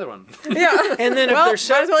go get another one. Yeah. And then if well, there's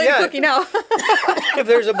might as well eat a cookie now. if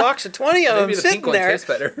there's a box of 20 of them Maybe the sitting pink one there, tastes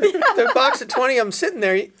better. the box of 20 of them sitting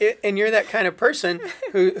there, and you're that kind of person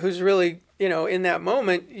who's really, in that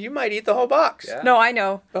moment, you might eat the whole box. Yeah. No, I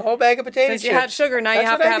know. The whole bag of potato Since chips. you had sugar, now That's you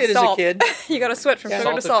have what to I have did salt. As a kid. You got to switch from sugar to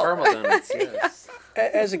Salted salt. caramel donuts, yes.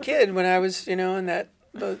 As a kid, when I was, in that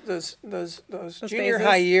those junior phases.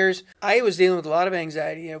 high years, I was dealing with a lot of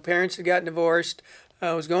anxiety. Parents had gotten divorced.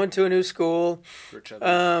 I was going to a new school.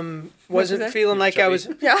 Wasn't feeling like I was.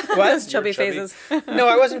 Yeah, What? those chubby phases. No,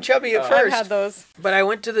 I wasn't chubby at I've first. had those. But I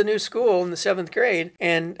went to the new school in the 7th grade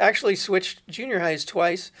and actually switched junior highs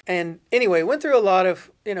twice. And anyway, went through a lot of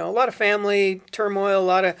family turmoil, a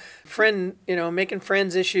lot of making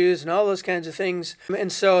friends issues and all those kinds of things.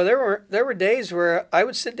 And so there were days where I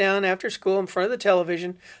would sit down after school in front of the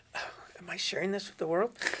television. Am I sharing this with the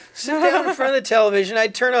world? Sit down in front of the television.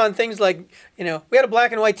 I'd turn on things like, we had a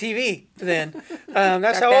black and white TV then.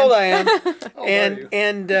 That's how old I am.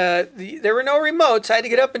 And there were no remotes. I had to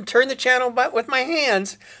get up and turn the channel with my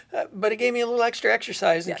hands. But it gave me a little extra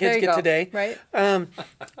exercise than kids get today. Right.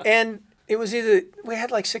 And it was we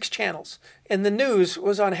had like 6 channels. And the news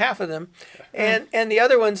was on half of them. And the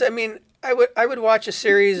other ones, I would watch a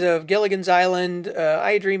series of Gilligan's Island,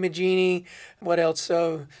 I Dream of Jeannie, what else?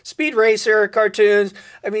 Speed Racer, cartoons.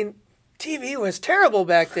 TV was terrible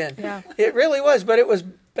back then. Yeah. It really was, but it was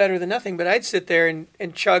better than nothing. But I'd sit there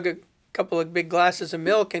and chug a couple of big glasses of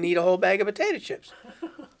milk and eat a whole bag of potato chips.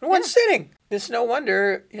 In one sitting. It's no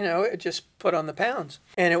wonder, it just put on the pounds.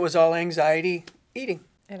 And it was all anxiety eating.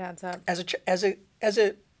 It adds up. As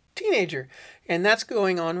a teenager. And that's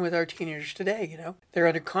going on with our teenagers today, They're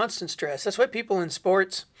under constant stress. That's why people in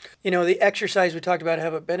sports, the exercise we talked about,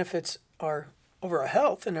 how it benefits over our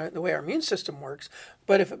health and the way our immune system works.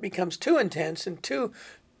 But if it becomes too intense and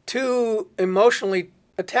too emotionally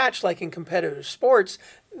attached, like in competitive sports,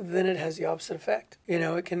 then it has the opposite effect.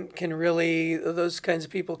 It can really, those kinds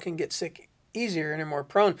of people can get sick easier and are more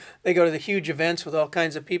prone. They go to the huge events with all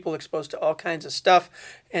kinds of people exposed to all kinds of stuff,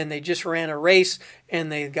 and they just ran a race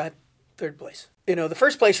and they got 3rd place. The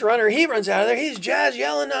first place runner, he runs out of there, he's jazzed,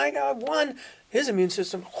 yelling, I got won. His immune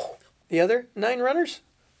system, the other 9 runners,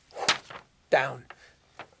 down,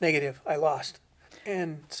 negative, I lost.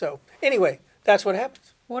 And so, anyway, that's what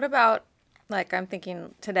happens. What about, I'm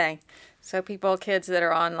thinking today, so kids that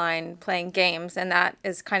are online playing games, and that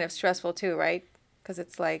is kind of stressful too, right? Because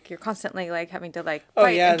it's you're constantly having to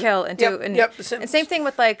fight and kill and do. And same thing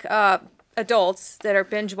with adults that are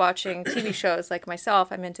binge watching TV shows like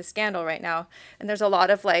myself. I'm into Scandal right now, and there's a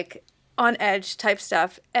lot of on edge type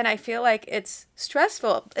stuff, and I feel like it's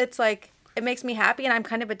stressful. It's it makes me happy, and I'm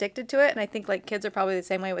kind of addicted to it. And I think kids are probably the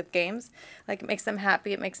same way with games. It makes them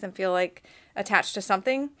happy. It makes them feel attached to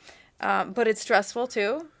something. But it's stressful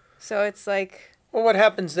too. So it's like... Well, what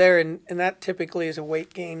happens there, and that typically is a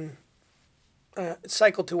weight gain,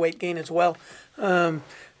 cycle to weight gain as well,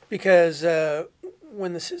 because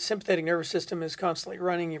when the sympathetic nervous system is constantly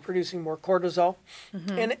running, you're producing more cortisol.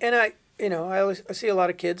 And I see a lot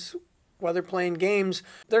of kids while they're playing games,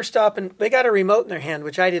 they're stopping. They got a remote in their hand,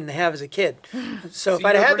 which I didn't have as a kid. So if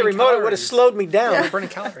I'd had the remote, it would have slowed me down. Yeah, burning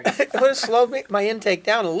calories. It would have slowed my intake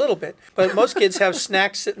down a little bit. But most kids have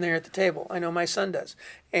snacks sitting there at the table. I know my son does,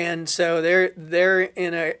 and so they're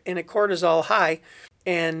in a cortisol high,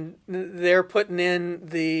 and they're putting in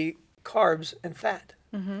the carbs and fat.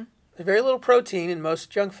 There's very little protein in most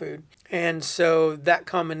junk food. And so that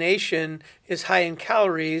combination is high in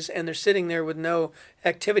calories, and they're sitting there with no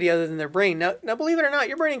activity other than their brain. Now, believe it or not,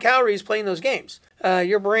 you're burning calories playing those games.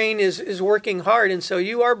 Your brain is working hard, and so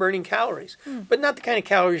you are burning calories, but not the kind of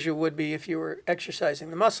calories you would be if you were exercising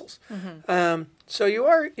the muscles. So you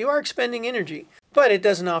are expending energy, but it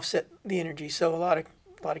doesn't offset the energy. So a lot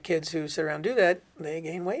of kids who sit around and do that, they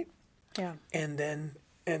gain weight. Yeah. And then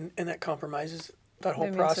and that compromises that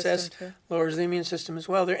whole process, lowers the immune system as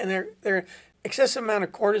well. Their excessive amount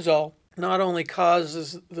of cortisol not only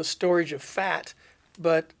causes the storage of fat,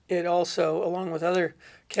 but it also, along with other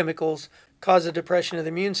chemicals, cause a depression of the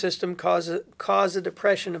immune system, cause a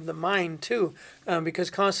depression of the mind too,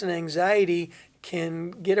 because constant anxiety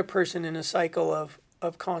can get a person in a cycle of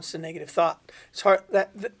constant negative thought. It's hard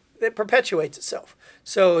that perpetuates itself.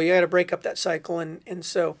 So you got to break up that cycle, and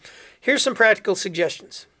so here's some practical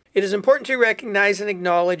suggestions. It is important to recognize and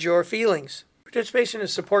acknowledge your feelings. Participation in a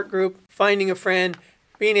support group, finding a friend,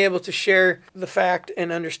 being able to share the fact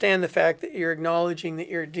and understand the fact that you're acknowledging that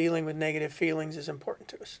you're dealing with negative feelings is important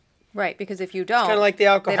to us. Right, because if you don't, it's kind of like the they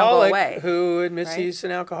don't go alcoholic away, who admits right? he's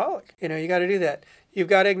an alcoholic. You got to do that. You've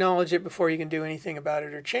got to acknowledge it before you can do anything about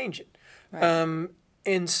it or change it. Right.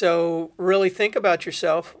 And so really think about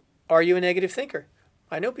yourself. Are you a negative thinker?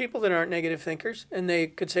 I know people that aren't negative thinkers, and they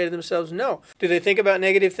could say to themselves, no. Do they think about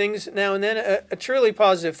negative things now and then? A truly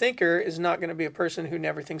positive thinker is not going to be a person who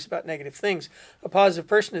never thinks about negative things. A positive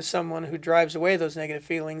person is someone who drives away those negative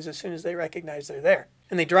feelings as soon as they recognize they're there.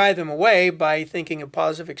 And they drive them away by thinking of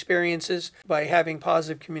positive experiences, by having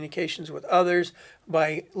positive communications with others,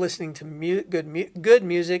 by listening to good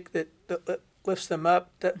music that lifts them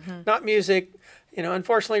up. Not music.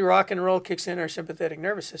 Unfortunately, rock and roll kicks in our sympathetic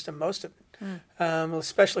nervous system, most of it,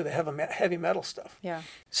 especially the heavy metal stuff. Yeah.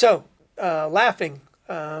 So, laughing,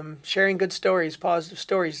 sharing good stories, positive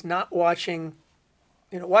stories, not watching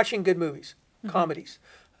good movies, comedies,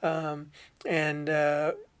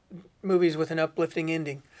 and movies with an uplifting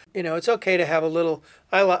ending. It's okay to have a little.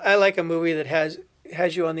 I like a movie that has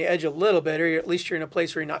you on the edge a little bit, or at least you're in a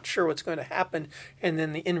place where you're not sure what's going to happen, and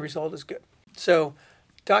then the end result is good. So,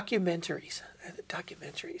 documentaries.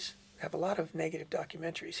 We have a lot of negative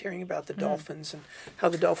documentaries, hearing about the dolphins and how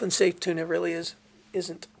the dolphin safe tuna really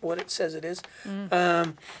isn't what it says it is.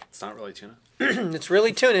 It's not really tuna. It's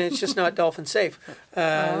really tuna. It's just not dolphin safe.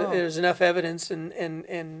 There's enough evidence, and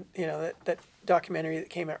that documentary that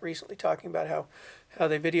came out recently talking about how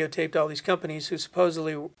they videotaped all these companies who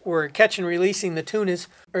supposedly were catch and releasing the tunas,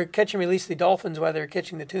 or catch and release the dolphins while they were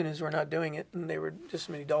catching the tunas, were not doing it, and they were just as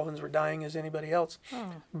many dolphins were dying as anybody else.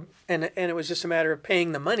 And it was just a matter of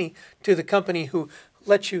paying the money to the company who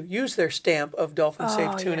let you use their stamp of dolphin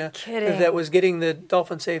safe tuna that was getting the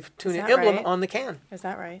dolphin safe tuna emblem on the can. Is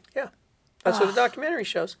that right? Yeah. That's what the documentary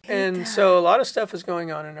shows. And so a lot of stuff is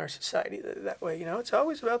going on in our society that way. It's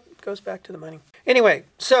always goes back to the money. Anyway,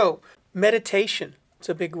 so meditation. It's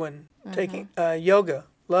a big one. Taking yoga.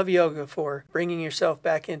 Love yoga for bringing yourself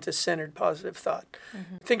back into centered, positive thought.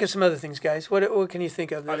 Think of some other things, guys. What can you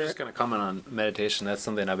think of? I was just going to comment on meditation. That's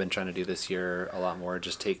something I've been trying to do this year a lot more.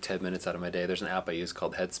 Just take 10 minutes out of my day. There's an app I use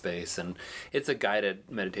called Headspace, and it's a guided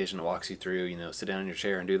meditation that walks you through, sit down in your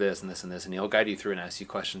chair and do this and this and this, and he'll guide you through and ask you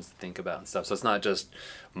questions to think about and stuff. So it's not just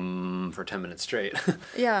for 10 minutes straight.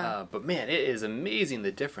 Yeah. But man, it is amazing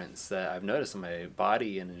the difference that I've noticed in my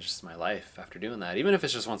body and in just my life after doing that. Even if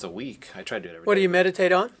it's just once a week, I try to do it every day. What do you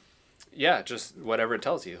meditate on? Yeah, just whatever it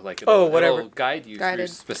tells you. Like whatever. It'll guide you through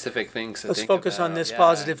specific things to Let's think focus about. on this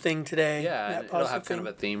positive thing today. Yeah, and it'll have kind of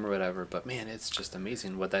a theme or whatever. But man, it's just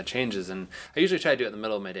amazing what that changes. And I usually try to do it in the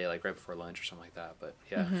middle of my day, like right before lunch or something like that. But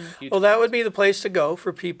yeah. Well, that would be the place to go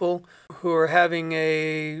for people who are having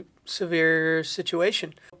a severe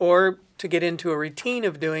situation, or to get into a routine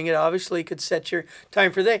of doing it. Obviously, could set your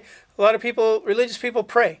time for the day. A lot of religious people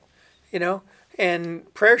pray,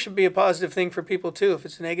 And prayer should be a positive thing for people too. If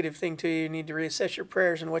it's a negative thing to you, you need to reassess your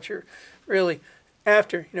prayers and what you're really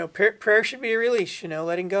after. Prayer should be a release.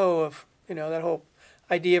 Letting go of that whole.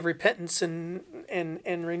 idea of repentance and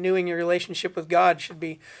renewing your relationship with God should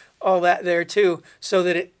be all that there too, so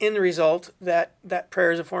that in the result that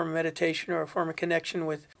prayer is a form of meditation or a form of connection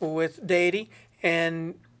with deity,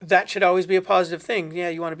 and that should always be a positive thing. Yeah,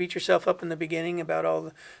 you want to beat yourself up in the beginning about all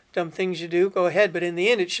the dumb things you do, go ahead, but in the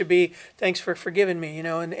end it should be thanks for forgiving me,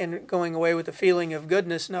 and going away with a feeling of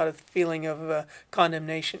goodness, not a feeling of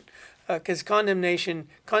condemnation, because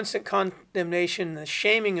constant condemnation, the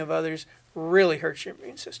shaming of others really hurts your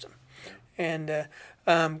immune system. And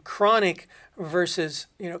chronic versus,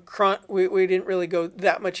 we didn't really go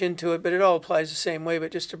that much into it, but it all applies the same way.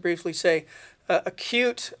 But just to briefly say,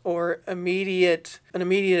 acute or an immediate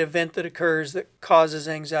event that occurs that causes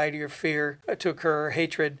anxiety or fear to occur, or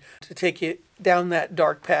hatred to take you down that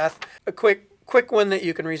dark path. A quick one that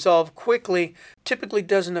you can resolve quickly typically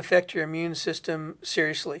doesn't affect your immune system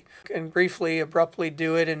seriously. And briefly, abruptly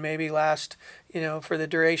do it and maybe last, for the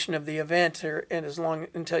duration of the event and as long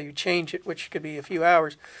until you change it, which could be a few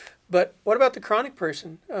hours. But what about the chronic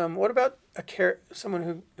person? What about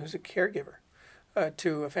someone who's a caregiver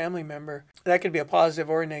to a family member? That could be a positive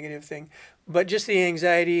or a negative thing. But just the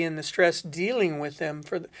anxiety and the stress dealing with them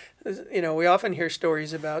we often hear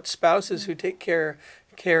stories about spouses who take care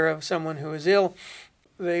of someone who is ill.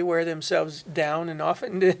 They wear themselves down and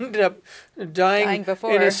often end up dying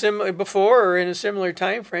before. in a similar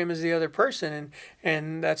time frame as the other person,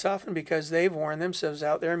 and that's often because they've worn themselves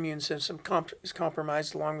out. Their immune system is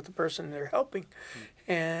compromised along with the person they're helping,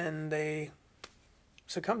 and they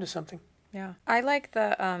succumb to something. Yeah, I like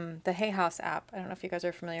the Hay House app. I don't know if you guys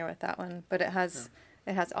are familiar with that one, but it has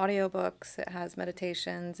audiobooks, it has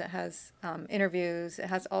meditations, it has interviews, it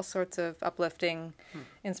has all sorts of uplifting,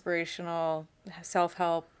 inspirational,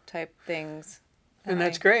 self-help type things. And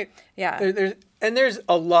that's great. Yeah. There's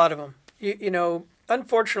a lot of them.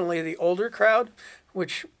 Unfortunately, the older crowd,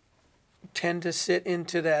 which tend to sit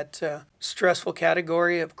into that stressful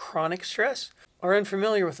category of chronic stress, are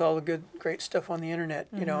unfamiliar with all the great stuff on the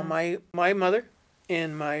internet. Mm-hmm. My mother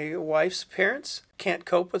and my wife's parents can't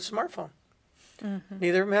cope with smartphone. Mm-hmm.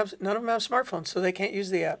 None of them have smartphones, so they can't use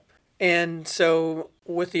the app. And so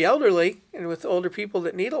with the elderly and with older people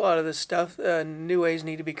that need a lot of this stuff, new ways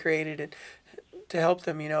need to be created to help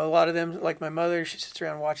them. A lot of them, like my mother, she sits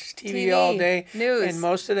around and watches TV all day. News. And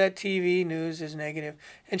most of that TV news is negative.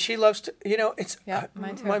 And she loves to,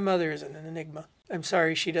 mine too. My mother is an enigma. I'm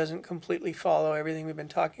sorry she doesn't completely follow everything we've been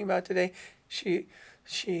talking about today. She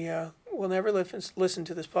will never listen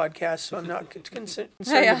to this podcast, so I'm not concerned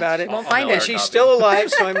about it. Won't find it. And she's still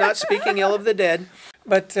alive, so I'm not speaking ill of the dead.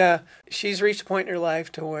 But she's reached a point in her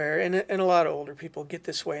life to where, and a lot of older people get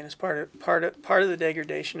this way, and it's part of the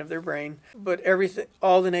degradation of their brain. But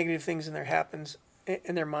all the negative things in their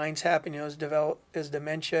minds happen. As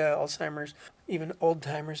dementia, Alzheimer's, even old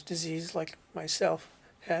timers disease, like myself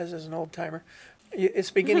has as an old timer.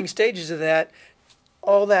 It's beginning stages of that.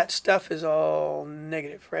 All that stuff is all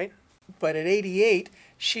negative, right? But at 88,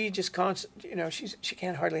 she just she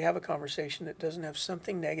can't hardly have a conversation that doesn't have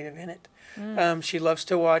something negative in it. She loves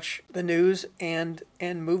to watch the news and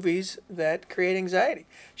movies that create anxiety.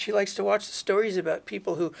 She likes to watch the stories about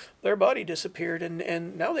people who their body disappeared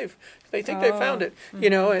and now they think they found it,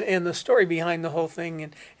 mm-hmm. and the story behind the whole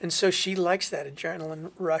thing, and so she likes that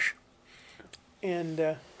adrenaline rush,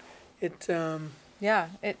 and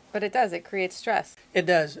but it does. It creates stress. It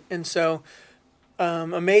does. And so,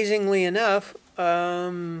 amazingly enough, I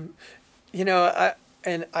don't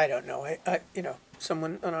know.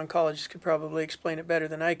 An oncologist could probably explain it better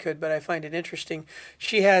than I could, but I find it interesting.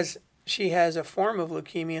 She has a form of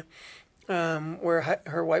leukemia where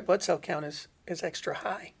her white blood cell count is extra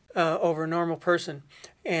high over a normal person,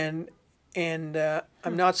 and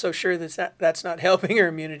I'm not so sure that's not helping her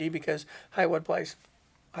immunity, because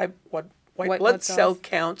white blood cell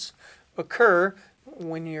counts occur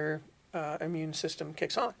when your immune system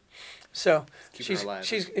kicks on. So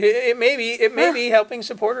it may be helping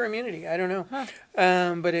support her immunity. I don't know,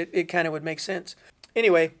 but it kind of would make sense.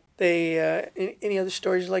 Anyway, any other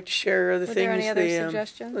stories you'd like to share? Other things? There any other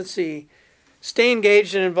suggestions? Let's see. Stay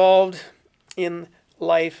engaged and involved in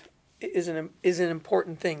life is an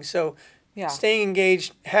important thing. So, staying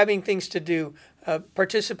engaged, having things to do.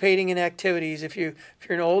 Participating in activities. If you're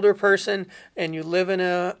an older person and you live in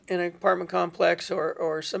an apartment complex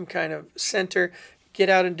or some kind of center, get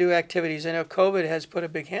out and do activities. I know COVID has put a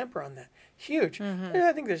big hamper on that. Huge. Mm-hmm.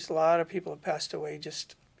 I think there's a lot of people that passed away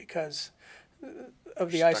just because of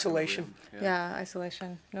the isolation.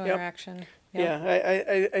 Isolation, no interaction.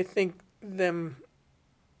 I think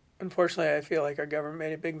unfortunately, I feel like our government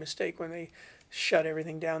made a big mistake when they shut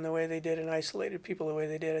everything down the way they did and isolated people the way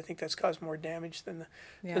they did. I think that's caused more damage than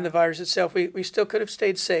the virus itself. We still could have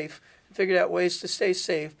stayed safe, figured out ways to stay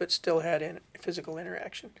safe, but still had physical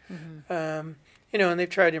interaction. And they've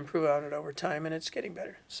tried to improve on it over time, and it's getting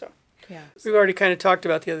better. So we've already kind of talked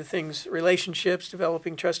about the other things: relationships,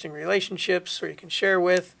 developing trusting relationships where you can share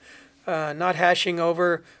with. Not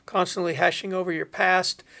constantly hashing over your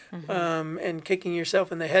past, and kicking yourself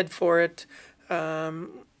in the head for it.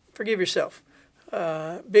 Forgive yourself.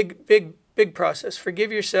 Big process.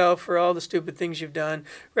 Forgive yourself for all the stupid things you've done.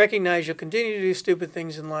 Recognize you'll continue to do stupid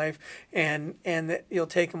things in life, and that you'll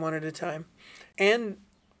take them one at a time. And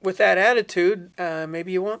with that attitude,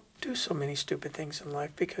 maybe you won't do so many stupid things in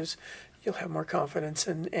life because you'll have more confidence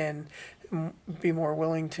and be more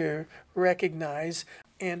willing to recognize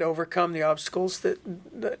and overcome the obstacles that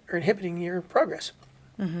are inhibiting your progress.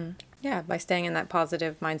 Yeah, by staying in that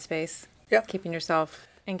positive mind space. Yeah. Keeping yourself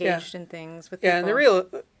engaged in things with people. Yeah, and the real,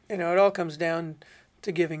 it all comes down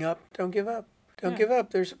to giving up. Don't give up. Don't give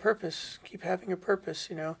up. There's a purpose. Keep having a purpose,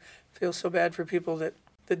 Feel so bad for people that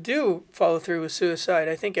do follow through with suicide.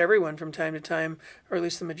 I think everyone from time to time, or at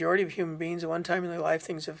least the majority of human beings, at one time in their life,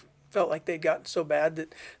 things have felt like they'd gotten so bad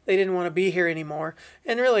that they didn't want to be here anymore.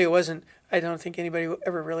 And really it wasn't, I don't think anybody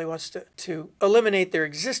ever really wants to eliminate their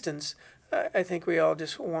existence. I think we all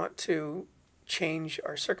just want to change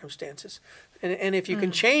our circumstances. And if you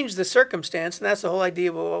can change the circumstance, and that's the whole idea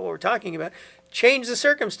of what we're talking about, change the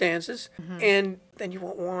circumstances, and then you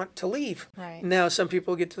won't want to leave. Right. Now, some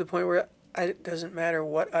people get to the point where it doesn't matter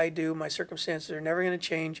what I do, my circumstances are never going to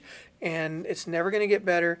change, and it's never going to get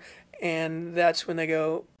better, and that's when they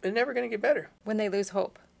go, it's never going to get better. When they lose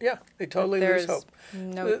hope. Yeah, they totally lose hope.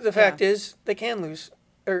 The fact is, they can lose,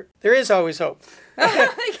 or there is always hope. They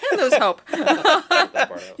can lose hope.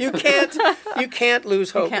 You can't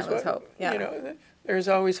lose hope. You can't lose hope. Yeah. There's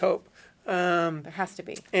always hope. There has to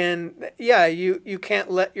be. And you can't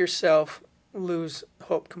let yourself lose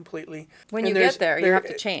hope completely. When you get there, you have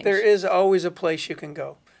to change. There is always a place you can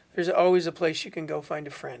go. There's always a place you can go find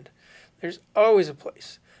a friend. There's always a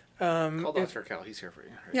place. Call Dr. Cal. He's here for you.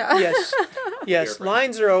 Right? Yeah. Yes.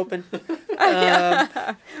 Lines are open.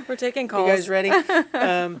 We're taking calls. You guys ready?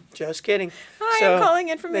 Just kidding. Hi, I'm calling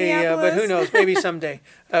in from Minneapolis. But who knows? Maybe someday.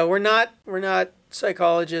 We're not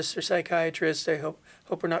psychologists or psychiatrists. I hope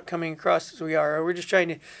we're not coming across as we are. We're just trying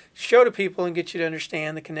to show to people and get you to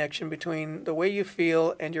understand the connection between the way you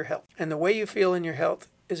feel and your health. And the way you feel and your health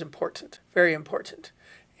is important, very important.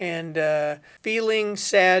 And feeling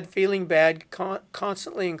sad, feeling bad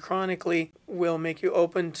constantly and chronically will make you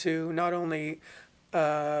open to not only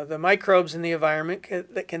the microbes in the environment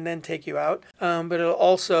that can then take you out, but it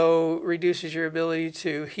also reduces your ability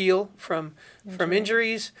to heal from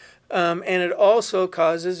injuries. And it also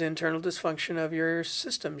causes internal dysfunction of your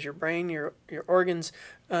systems. Your brain, your organs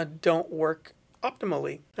don't work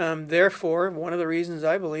optimally. Therefore, one of the reasons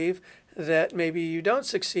I believe that maybe you don't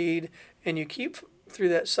succeed and you keep through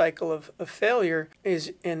that cycle of failure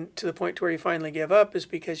and to the point to where you finally give up is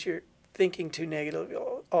because you're thinking too negatively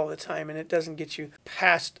all the time, and it doesn't get you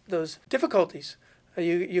past those difficulties.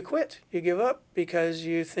 You quit. You give up because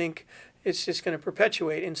you think it's just going to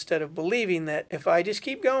perpetuate instead of believing that if I just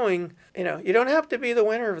keep going, you don't have to be the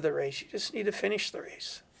winner of the race. You just need to finish the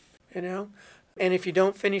race, And if you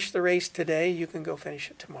don't finish the race today, you can go finish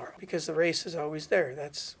it tomorrow because the race is always there.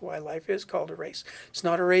 That's why life is called a race. It's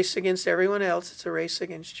not a race against everyone else. It's a race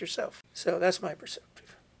against yourself. So that's my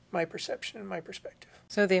perception and my perspective.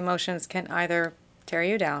 So the emotions can either tear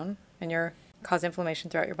you down and cause inflammation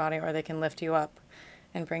throughout your body, or they can lift you up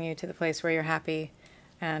and bring you to the place where you're happy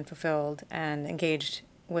and fulfilled and engaged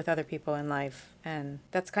with other people in life. And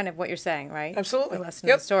that's kind of what you're saying, right? Absolutely. The lesson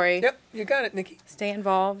of the story. Yep, you got it, Nikki. Stay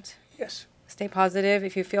involved. Yes. Stay positive.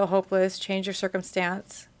 If you feel hopeless, change your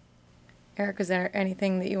circumstance. Eric, is there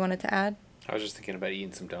anything that you wanted to add? I was just thinking about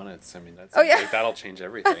eating some donuts. I mean, that'll change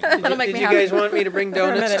everything. Did you guys want me to bring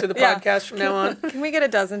donuts to the podcast from now on? Can we get a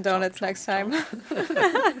dozen donuts next time?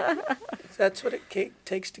 That's what it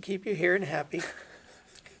takes to keep you here and happy.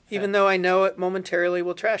 Even though I know it momentarily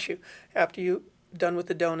will trash you after you're done with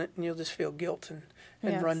the donut, and you'll just feel guilt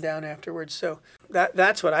and run down afterwards. So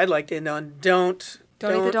that's what I'd like to end on. Don't eat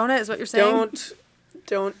the donut is what you're saying?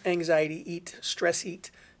 Don't anxiety eat, stress eat.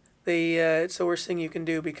 It's the worst thing you can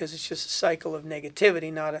do because it's just a cycle of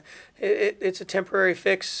negativity, it's a temporary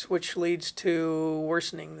fix which leads to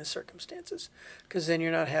worsening the circumstances because then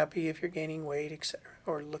you're not happy if you're gaining weight, etc.,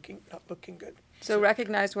 or not looking good. So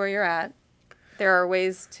recognize where you're at. There are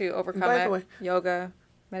ways to overcome By it. the way, yoga,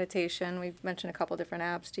 meditation. We've mentioned a couple different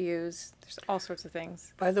apps to use. There's all sorts of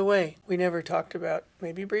things. By the way, we never talked about,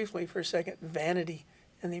 maybe briefly for a second, vanity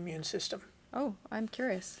in the immune system. Oh, I'm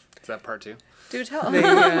curious. Is that part 2? Do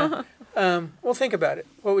tell. Well, think about it.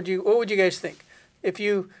 What would you guys think? If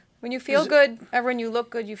you... When you feel good, or when you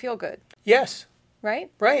look good, you feel good, Yes,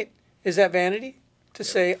 right? right. Is that vanity to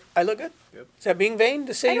say, I look good? Yep. Is that being vain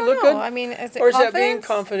to say I you don't look know. good? I mean, is it Or is confidence? that being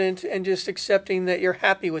confident and just accepting that you're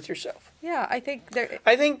happy with yourself? Yeah, I think there.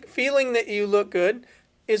 I think feeling that you look good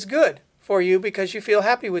is good for you because you feel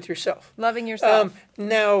happy with yourself. Loving yourself.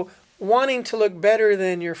 Now, wanting to look better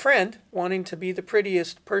than your friend, wanting to be the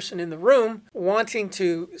prettiest person in the room, wanting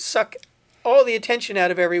to suck all the attention out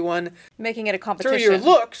of everyone Making it a through competition. your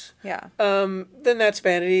looks, Yeah. then that's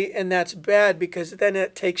vanity, and that's bad because then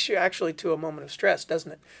it takes you actually to a moment of stress,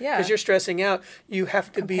 doesn't it? Yeah. Because you're stressing out. You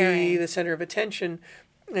have to be Comparing. the center of attention,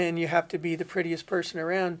 and you have to be the prettiest person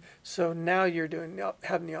around. So now you're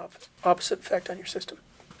having the opposite effect on your system.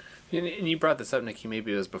 And you brought this up, Nikki.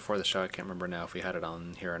 Maybe it was before the show. I can't remember now if we had it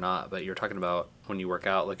on here or not. But you were talking about when you work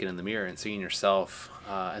out, looking in the mirror and seeing yourself.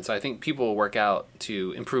 And so I think people work out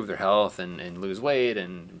to improve their health and lose weight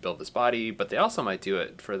and build this body. But they also might do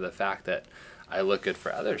it for the fact that I look good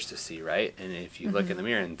for others to see, right? And if you look in the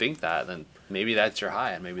mirror and think that, then maybe that's your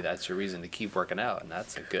high and maybe that's your reason to keep working out. And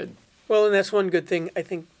that's a good... Well, and that's one good thing I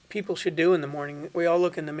think people should do in the morning. We all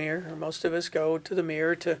look in the mirror, or most of us go to the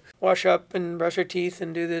mirror to wash up and brush our teeth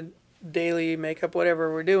and do the daily makeup,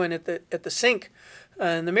 whatever we're doing at the sink,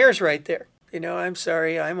 and the mirror's right there. You know, I'm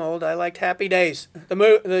sorry, I'm old. I liked Happy Days,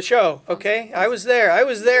 the show. Okay, I was there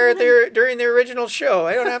during the original show.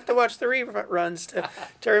 I don't have to watch the reruns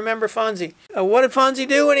to remember Fonzie. What did Fonzie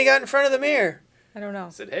do when he got in front of the mirror? I don't know. I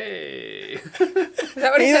said, hey. Is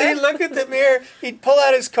that what he said? He'd look at the mirror. He'd pull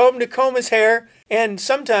out his comb to comb his hair, and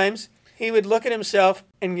sometimes he would look at himself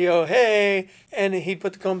and go, "Hey," and he'd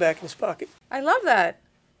put the comb back in his pocket. I love that.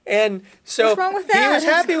 And so What's wrong with he that? was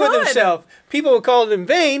That's happy with good. himself. People would call him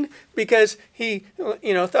vain because he,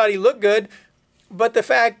 thought he looked good. But the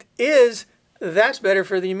fact is, that's better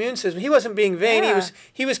for the immune system. He wasn't being vain. Yeah.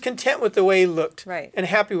 He was content with the way he looked, Right. and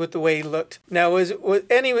happy with the way he looked. Now and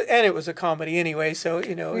it was a comedy anyway, so it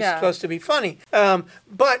was Yeah. supposed to be funny.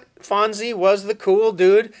 But Fonzie was the cool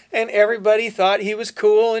dude, and everybody thought he was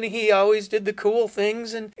cool, and he always did the cool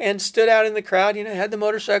things and stood out in the crowd. Had the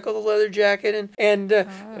motorcycle, the leather jacket, and And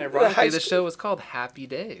ironically, the show was called Happy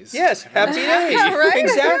Days. Yes, Happy Days. Right?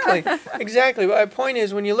 Exactly. But my point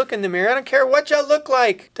is, when you look in the mirror, I don't care what you look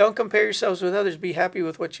like. Don't compare yourselves with others. Be happy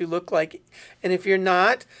with what you look like. And if you're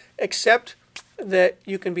not, accept that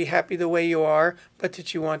you can be happy the way you are, but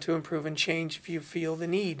that you want to improve and change if you feel the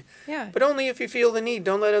need. Yeah. But only if you feel the need.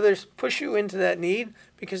 Don't let others push you into that need,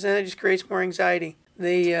 because then it just creates more anxiety.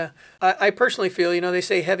 I personally feel, they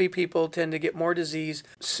say heavy people tend to get more disease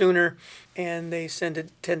sooner, and they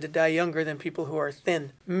tend to die younger than people who are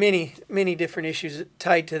thin. Many, many different issues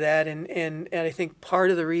tied to that, and I think part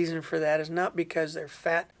of the reason for that is not because they're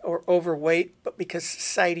fat or overweight, but because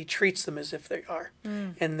society treats them as if they are.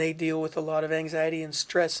 And they deal with a lot of anxiety and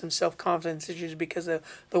stress and self-confidence issues because of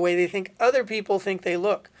the way they think other people think they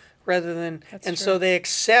look, rather than, so they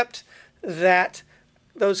accept that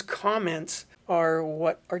those comments are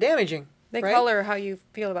what are damaging. They right? color how you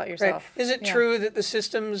feel about yourself. Right. Is it Yeah. true that the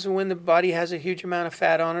systems, when the body has a huge amount of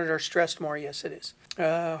fat on it, are stressed more? Yes, it is.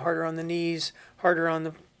 Harder on the knees, harder on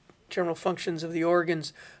the general functions of the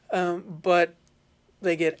organs, but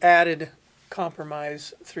they get added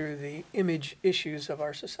compromise through the image issues of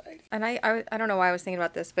our society. And I don't know why I was thinking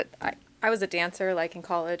about this, but I was a dancer like in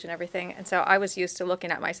college and everything. And so I was used to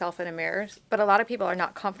looking at myself in a mirror. But a lot of people are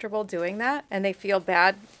not comfortable doing that, and they feel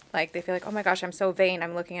bad. Like they feel like, oh my gosh, I'm so vain.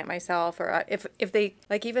 I'm looking at myself. Or if they,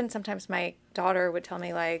 like, even sometimes my daughter would tell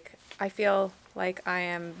me, like, I feel like I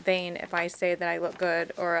am vain if I say that I look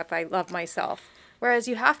good or if I love myself. Whereas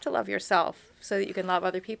you have to love yourself so that you can love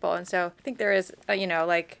other people. And so I think there is,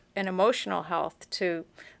 like an emotional health to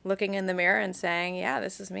looking in the mirror and saying, yeah,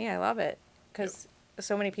 this is me. I love it. Because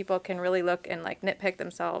so many people can really look and like nitpick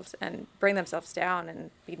themselves and bring themselves down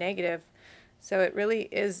and be negative. So it really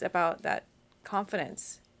is about that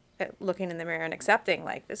confidence at looking in the mirror and accepting,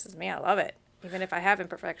 like, this is me. I love it. Even if I have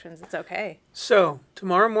imperfections, it's okay. So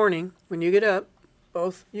tomorrow morning, when you get up,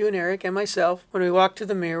 both you and Eric and myself, when we walk to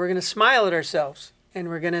the mirror, we're going to smile at ourselves. And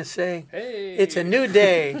we're going to say, Hey. it's a new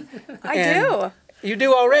day. I And do. You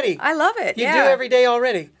do already. I love it. You yeah. do every day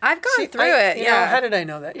already. I've gone through it. You Yeah. know, how did I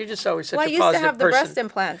know that? You're just always such Well, I a used positive to have the person. breast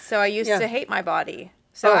implants, so I used Yeah. to hate my body.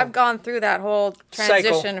 So Oh. I've gone through that whole Cycle.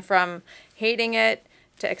 transition from hating it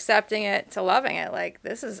to accepting it to loving it. Like,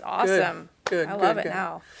 this is awesome. Good, I love good, it good.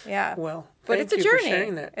 now. Yeah. Well, But thank it's a you for journey.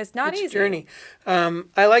 sharing that. It's not It's easy. a journey.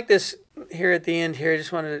 I like this here at the end here. I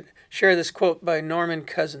just wanted to share this quote by Norman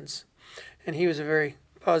Cousins. And he was a very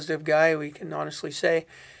positive guy, we can honestly say.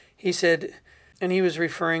 He said, and he was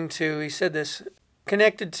referring to, he said this,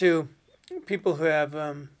 connected to people who have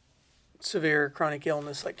severe chronic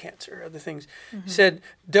illness like cancer, other things. He said,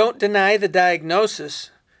 don't deny the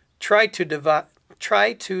diagnosis. Try to defy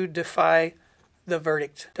the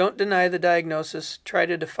verdict. Don't deny the diagnosis. Try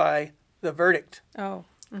to defy the verdict. Oh.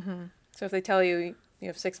 So if they tell you you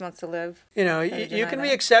have 6 months to live. You know, you can be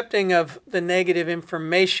accepting of the negative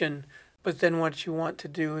information, but then what you want to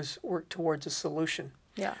do is work towards a solution.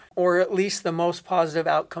 Yeah. Or at least the most positive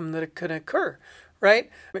outcome that could occur, right?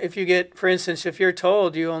 If you get, for instance, if you're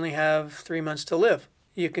told you only have 3 months to live,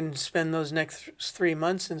 you can spend those next 3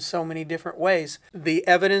 months in so many different ways. The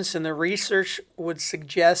evidence and the research would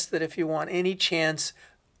suggest that if you want any chance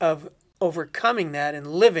of overcoming that and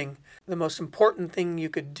living, the most important thing you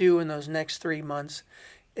could do in those next 3 months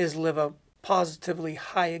is live a positively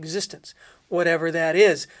high existence, whatever that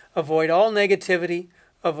is. Avoid all negativity,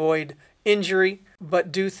 avoid injury,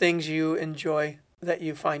 but do things you enjoy that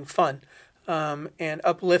you find fun and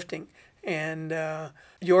uplifting. And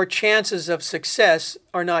your chances of success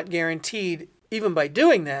are not guaranteed even by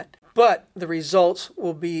doing that, but the results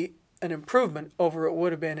will be an improvement over what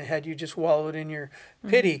would have been had you just wallowed in your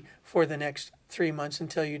pity for the next 3 months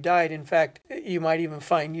until you died. In fact, you might even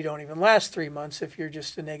find you don't even last 3 months if you're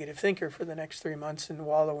just a negative thinker for the next 3 months and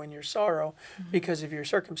wallow in your sorrow because of your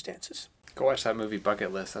circumstances. Go watch that movie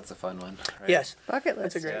Bucket List. That's a fun one. Right? Yes. Bucket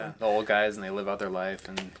List. That's a great one. The old guys, and they live out their life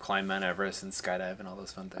and climb Mount Everest and skydive and all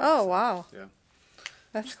those fun things. Oh, wow. Yeah.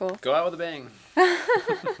 That's cool. Go out with a bang.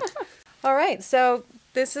 All right. So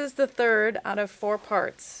this is the third out of 4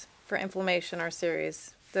 parts for inflammation, our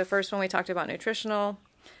series. The first one we talked about nutritional.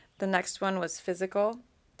 The next one was physical.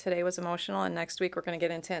 Today was emotional. And next week we're going to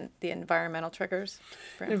get into the environmental triggers.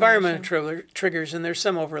 Environmental triggers, and there's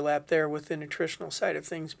some overlap there with the nutritional side of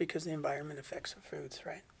things because the environment affects the foods,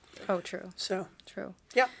 right? Oh, true. So, True.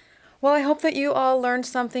 yeah. Well, I hope that you all learned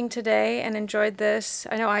something today and enjoyed this.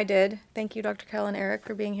 I know I did. Thank you, Dr. Kell and Eric,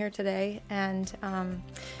 for being here today. And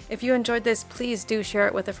if you enjoyed this, please do share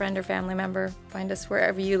it with a friend or family member. Find us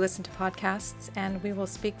wherever you listen to podcasts, and we will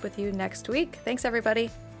speak with you next week. Thanks, everybody.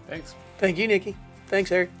 Thanks. Thank you, Nikki.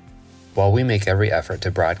 Thanks, Eric. While we make every effort to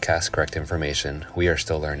broadcast correct information, we are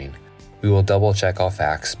still learning. We will double check all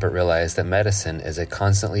facts, but realize that medicine is a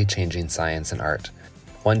constantly changing science and art.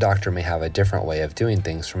 One doctor may have a different way of doing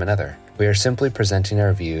things from another. We are simply presenting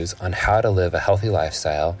our views on how to live a healthy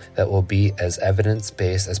lifestyle that will be as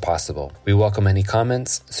evidence-based as possible. We welcome any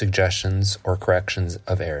comments, suggestions, or corrections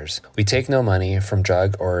of errors. We take no money from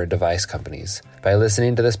drug or device companies. By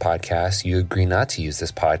listening to this podcast, you agree not to use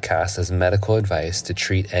this podcast as medical advice to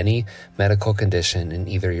treat any medical condition in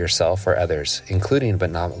either yourself or others, including but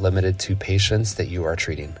not limited to patients that you are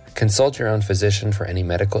treating. Consult your own physician for any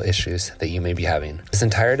medical issues that you may be having. This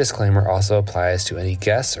entire disclaimer also applies to any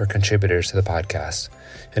guests or contributors to the podcast.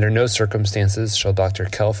 Under no circumstances shall Dr.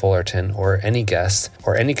 Kell Fullerton or any guests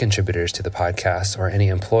or any contributors to the podcast or any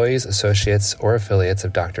employees, associates, or affiliates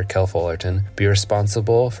of Dr. Kell Fullerton be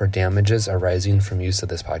responsible for damages arising from use of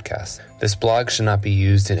this podcast. This blog should not be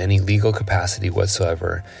used in any legal capacity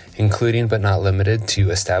whatsoever, including but not limited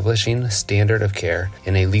to establishing standard of care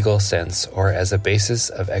in a legal sense or as a basis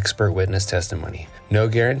of expert witness testimony. No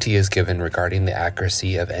guarantee is given regarding the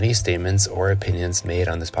accuracy of any statements or opinions made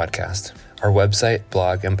on this podcast. Our website,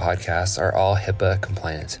 blog, and podcasts are all HIPAA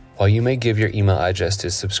compliant. While you may give your email address to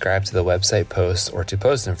subscribe to the website posts or to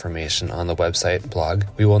post information on the website blog,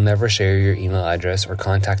 we will never share your email address or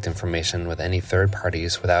contact information with any third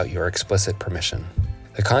parties without your explicit permission.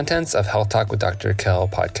 The contents of Health Talk with Dr. Kell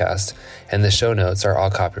podcast and the show notes are all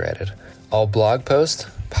copyrighted. All blog posts,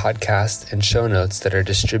 podcasts, and show notes that are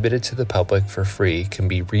distributed to the public for free can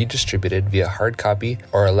be redistributed via hard copy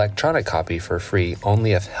or electronic copy for free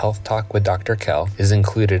only if Health Talk with Dr. Kell is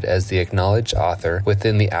included as the acknowledged author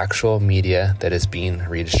within the actual media that is being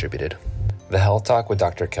redistributed. The Health Talk with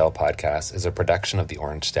Dr. Kell podcast is a production of the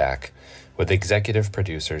Orange Stack, with executive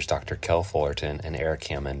producers Dr. Kell Fullerton and Eric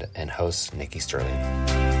Hammond and hosts Nikki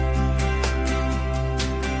Sterling.